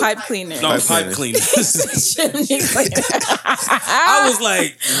them. called? Pipe cleaner. No, pipe cleaners. Chimney cleaner. I was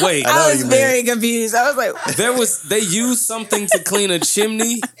like, wait. I was very confused. I was like, They used something to clean a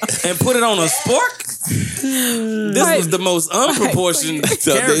chimney and put it on a spork? This was the most unproportioned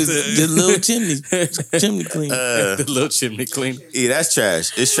So character. the little chimney cleaner. The little chimney cleaner. Yeah, that's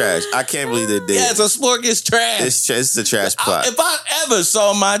trash. It's trash. I can't believe they did. Yeah, so spork is trash. It's a trash plot. If I ever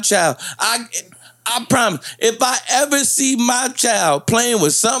saw my child, I promise, if I ever see my child playing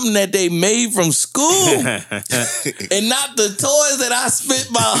with something that they made from school and not the toys that I spent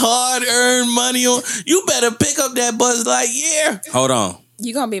my hard-earned money on, you better pick up that Buzz Lightyear. Hold on.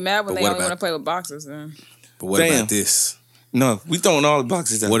 you gonna be mad when But they what only about- want to play with boxes then. But what Damn. about this? No, we throwing all the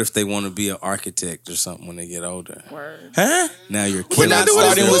boxes out. What if they want to be an architect or something when they get older? Word. Huh? Now you're We're not doing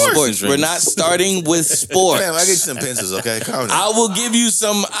starting with sports. sports. We're not starting with sports. Damn, I get you some pencils, okay? Calm down. I will give you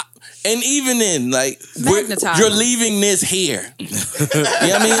some, and even then, like, Magnetize. you're leaving this here. You know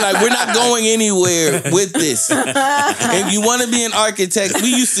what I mean? Like, we're not going anywhere with this. If you want to be an architect, we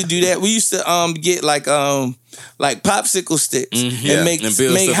used to do that. We used to get like popsicle sticks Yeah, and make and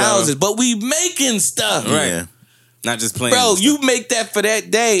build stuff out houses, of- but we making stuff. Right. Yeah. Not just playing. Bro, with stuff. you make that for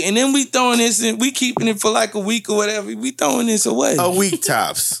that day, and then we throwing this in, we keeping it for like a week or whatever. We throwing this away. A week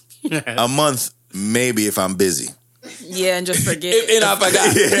tops. A month, maybe if I'm busy. Yeah, and just forget. And I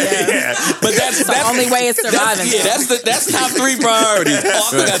forgot. Yeah. But that's the only way it's surviving. That's top 3 priorities. Oh, I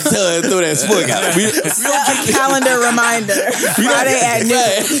forgot to throw that sport out. A calendar reminder. Friday at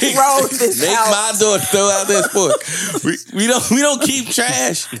noon. Roll this Make out. my daughter throw out that sport. We don't keep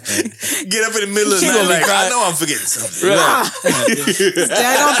trash. Get up in the middle of the She night gonna be like, I crying. know I'm forgetting something. Right.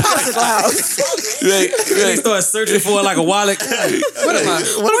 Daggone popsicle house. They start searching for it like a wallet. What am I?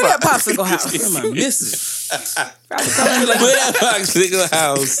 Where that popsicle house? What am I missing? Where that popsicle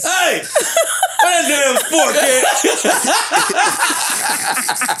house? Hey, where that damn sport, kid?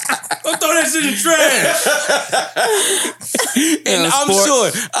 Don't throw that shit in the trash. And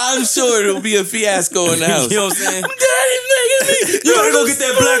I'm sure it'll be a fiasco in the house. You know what I'm saying? Daddy's making me. You gotta go get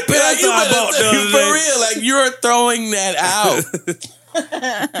that Black Panther I bought the other For day. real, like you're throwing that out.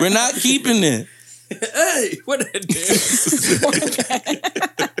 We're not keeping it. Hey, what that damn?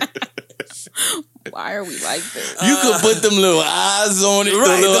 Why are we like this? You could put them little eyes on it.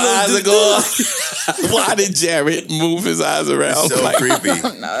 Right, the little the little eyes that go off. Why did Jared move his eyes around? So like, creepy. No,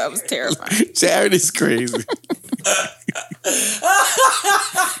 that was terrifying. Jared is crazy.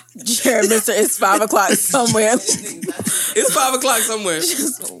 Jared, Mister, it's 5 o'clock somewhere. It's 5 o'clock somewhere.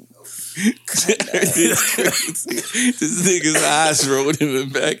 This nigga's eyes rolled in the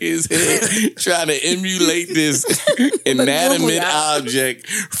back of his head, trying to emulate this inanimate object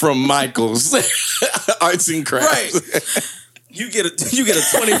from Michael's Arts and Crafts. Right. You get a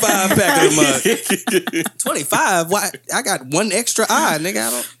 25 pack of the mug. 25? Why? I got one extra eye, nigga.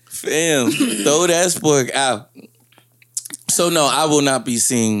 I don't. Fam, throw that spork out. So no, I will not be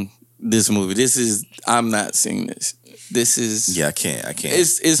seeing this movie. I'm not seeing this. This is Yeah, I can't.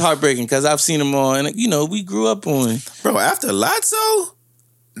 It's heartbreaking because I've seen them all, and we grew up on. Bro, after Lotso,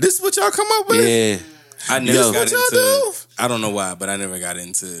 this is what y'all come up with? Yeah. I never got What y'all into. do? I don't know why, but I never got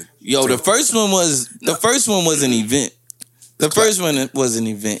into. Yo, the first one was an event. The first one was an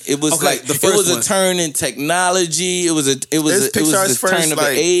event. It was Okay, like the it first was a one. turn in technology. It was Pixar's the turn first, of like-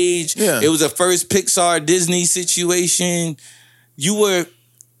 an age. Yeah. It was a first Pixar Disney situation. You were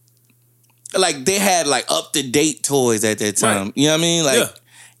like they had like up to date toys at that time. Right. You know what I mean? Like Yeah.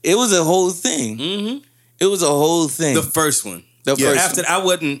 it was a whole thing. Mm-hmm. It was a whole thing. The first one. The Yeah, first after one.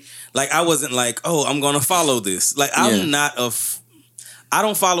 I wasn't like, oh, I'm gonna follow this. Like I'm not I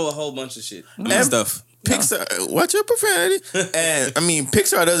don't follow a whole bunch of shit and stuff. Pixar, watch your profanity. And I mean,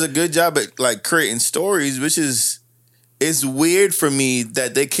 Pixar does a good job at like creating stories, which is it's weird for me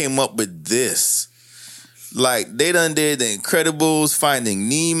that they came up with this. Like they done did The Incredibles, Finding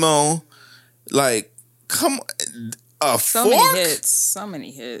Nemo. Like, come on, a So fork?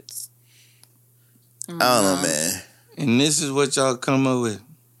 many hits. I don't know, man. And this is what y'all come up with.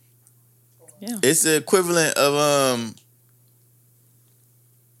 It's the equivalent of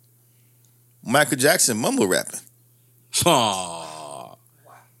Michael Jackson mumble rapping. Aww.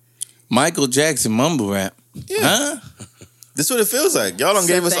 Michael Jackson mumble rap. Yeah. Huh? This is what it feels like. Y'all done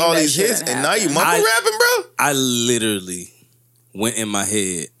gave us all these hits, and now you mumble rapping, bro? I literally went in my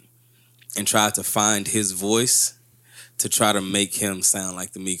head and tried to find his voice to try to make him sound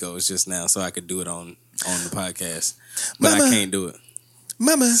like the Migos just now so I could do it on the podcast. But Mama. I can't do it.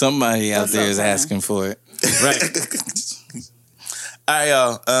 Mama. Somebody out there is asking for it. Right. All right,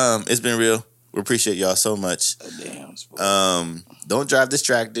 y'all. It's been real. We appreciate y'all so much. Don't drive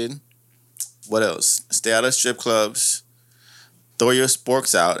distracted. What else? Stay out of strip clubs. Throw your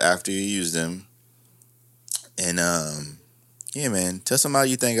sporks out after you use them. And yeah, man. Tell somebody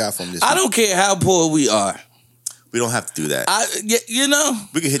you thank God for them this week. I don't care how poor we are. We don't have to do that. You know,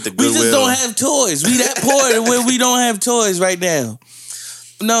 we can hit the Goodwill. We just don't have toys. We that poor where we don't have toys right now.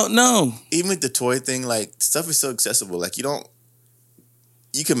 No. Even with the toy thing, like stuff is so accessible. Like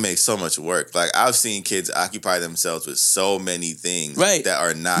you can make so much work. Like I've seen kids occupy themselves with so many things that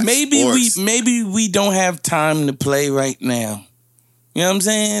are not. Maybe we don't have time to play right now. You know what I'm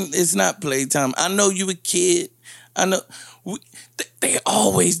saying? It's not playtime. I know you a kid. I know they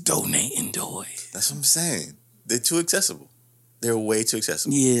always donating toys. That's what I'm saying. They're too accessible. They're way too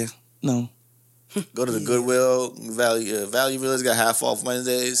accessible. Yeah, no. Go to the Goodwill Value Village. Got half off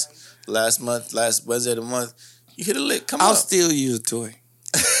Wednesdays. Last Wednesday of the month. You hit a lick. I'll steal you a toy.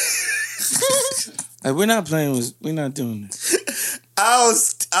 Like we're not doing this.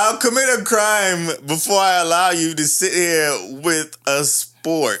 I'll commit a crime before I allow you to sit here with a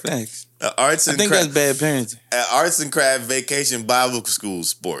sport. Thanks. That's bad parenting. An arts and craft vacation Bible school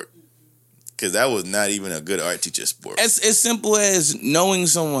sport. Because that was not even a good art teacher sport. As simple as knowing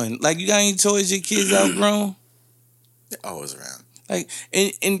someone. Like, you got any toys your kids outgrown? They're always around. Like,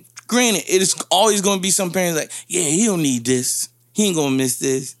 and granted, it is always going to be some parents like, yeah, he don't need this. He ain't going to miss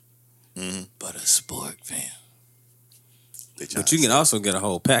this. Mm-hmm. But a sport, fam. But you can also get a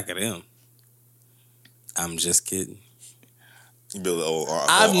whole pack of them. I'm just kidding. You build an old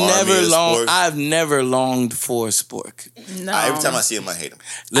I've never longed for a spork. No. Every time I see them, I hate them.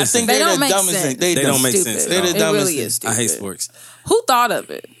 Listen, they don't make sense. They don't make sense. They're the dumbest really is stupid. I hate sporks. Who thought of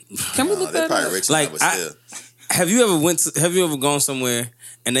it? Can we look they're that probably up? rich like, but still. Have you ever gone somewhere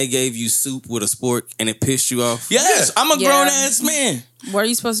and they gave you soup with a spork and it pissed you off? Yes, I'm a grown ass man. What are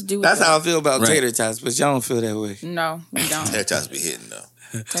you supposed to do with That's that? how I feel about tater tots, but y'all don't feel that way. No, we don't. Tater tots be hitting though.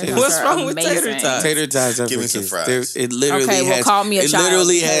 What's wrong with tater tots? Tater tots are Give me some fries. It literally okay, well, has, call me a child. It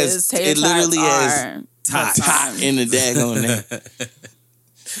literally has tot in the daggone there.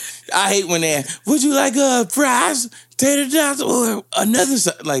 I hate when they would you like fries, tater tots, or another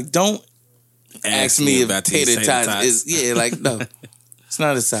side? Like, don't ask me if tater tots is like no. It's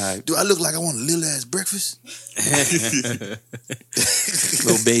not a side. Do I look like I want a little ass breakfast?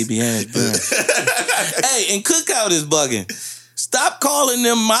 Little baby ass breakfast. Hey, and Cookout is bugging. Stop calling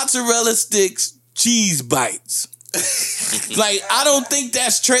them mozzarella sticks cheese bites. Like, I don't think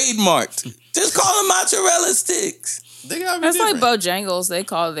that's trademarked. Just call them mozzarella sticks. That's like Bojangles. They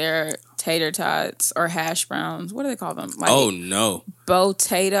call their tater tots or hash browns. What do they call them? Like, oh, no.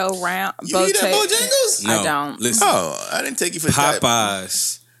 Potato round. You eat at Bojangles? No. I don't. Listen. Oh, I didn't take you for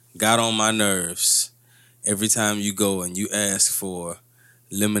Popeyes got on my nerves every time you go and you ask for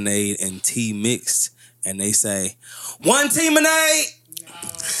lemonade and tea mixed and they say, 1 Tea-Monade.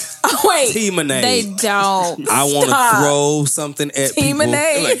 Oh, wait. Tea-Monade. They don't. I want to throw something at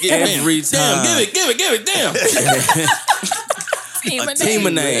Tea-Monade. people every time. Damn, give it, damn. A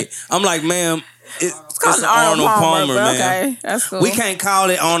Tea-Monade. I'm like, ma'am, it's called Arnold Palmer, man. Okay, that's cool. We can't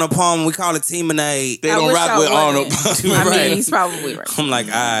call it Arnold Palmer. We call it Tea-Monade. They don't rock with Arnold Palmer. I mean, he's probably right. I'm like,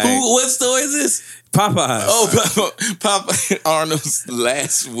 all right. What store is this? Popeyes. Oh, Papa Arnold's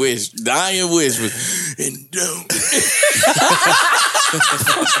last wish, dying wish was, and don't.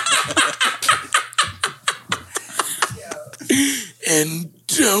 And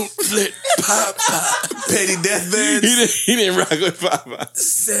don't let Papa. Petty deathbed. He didn't rock with Papa.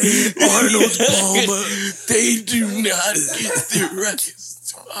 Say Arnold Palmer. They do not get the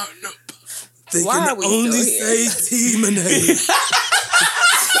rights to Arnold Palmer. They Why can are we only still here? say Tea-Monade.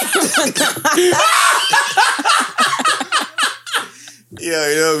 Yo, you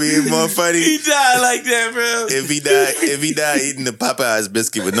know what would be more funny? He died like that, bro. If he died eating the Popeyes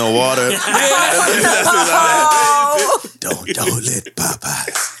biscuit with no water. Don't let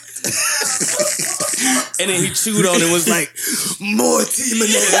Popeyes. And then he chewed on it and was like, more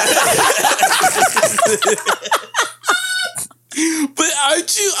Tea-Monade. But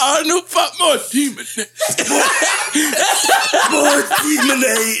aren't you Arnold Palmer? More Tea-Monade. More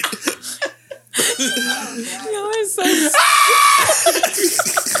Tea-Monade. Y'all are so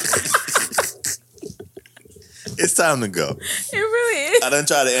It's time to go. It really is. I done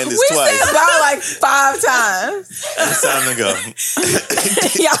tried to end this We twice. said about like 5 times. It's time to go.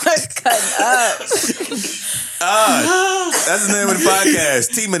 Y'all are cutting up. That's the name of the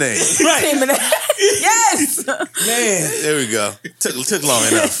podcast. Tea-Monade. Right. Yes. Man. There we go. Took long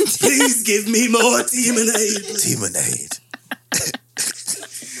enough. Please give me more Tea-Monade. Tea-Monade.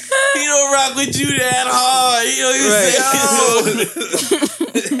 He don't rock with you that hard. He don't even say,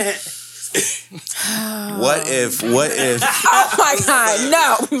 What if? Oh my God,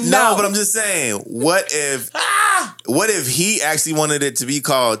 no. But I'm just saying, what if he actually wanted it to be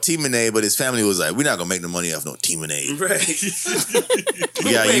called Tea-Monade, but his family was like, we're not gonna make no money off no Tea-Monade. Right.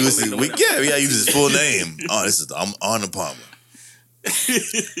 We gotta use his full name. Oh, I'm Arnold Palmer.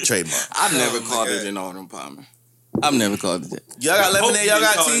 Trademark. I've never called it an Arnold Palmer. I've never called it that. Y'all got lemonade, y'all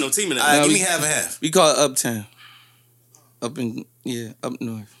got tea? No Tea-Monade. All right, No, give me half and half. We call it Uptown. Up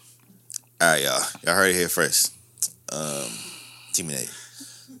north. All right, y'all. Y'all heard it here first. Tea-Monade.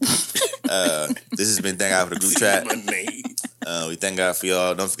 This has been Thank God for the Group Chat. We thank God for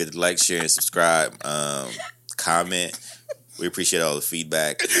y'all. Don't forget to like, share, and subscribe. Comment. We appreciate all the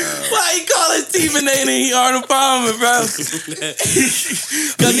feedback. Why he call it Tea-Monade and he Arnold Palmer, bro? Because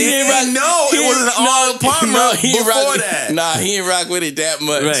he ain't rock. No, it wasn't Arnold Palmer before that. Nah, he ain't rock with it that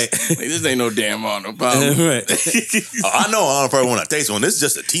much. Right. Like, this ain't no damn Arnold Palmer. Right. I know Arnold Palmer when I taste one. This is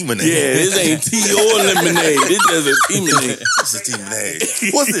just a Tea-Monade. Yeah, this ain't tea or lemonade. This is a Tea-Monade. This is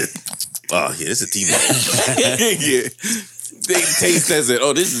Tea-Monade. What's this? Oh, yeah, this is a Tea-Monade. Yeah. They taste says it.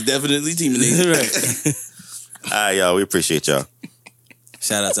 Oh, this is definitely Tea-Monade. Right. All right, y'all. We appreciate y'all.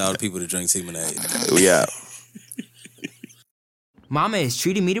 Shout out to all the people that drink Tea-Monade. We out. Mama is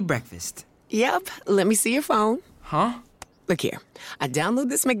treating me to breakfast. Yep. Let me see your phone. Huh? Look here. I download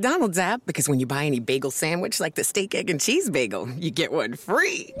this McDonald's app because when you buy any bagel sandwich like the steak, egg, and cheese bagel, you get one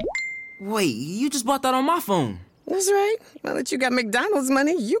free. Wait, you just bought that on my phone. That's right. Now that you got McDonald's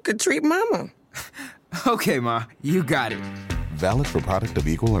money, you could treat Mama. Okay, Ma, you got it. Valid for product of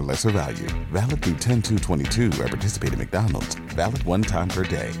equal or lesser value. Valid through 10/2/22 at participating McDonald's. Valid one time per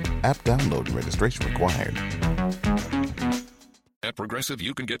day. App download and registration required. At Progressive,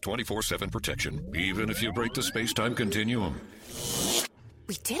 you can get 24/7 protection, even if you break the space-time continuum.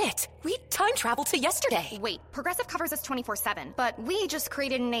 We did it. We time traveled to yesterday. Wait, Progressive covers us 24/7, but we just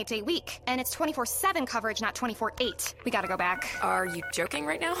created an 8-day week, and it's 24/7 coverage, not 24/8. We gotta go back. Are you joking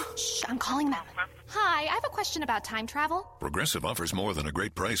right now? Shh, I'm calling them. Hi, I have a question about time travel. Progressive offers more than a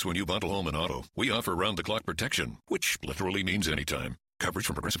great price when you bundle home and auto. We offer round-the-clock protection, which literally means anytime. Coverage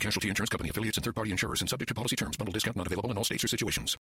from Progressive Casualty Insurance Company, affiliates, and third-party insurers, and subject to policy terms. Bundle discount not available in all states or situations.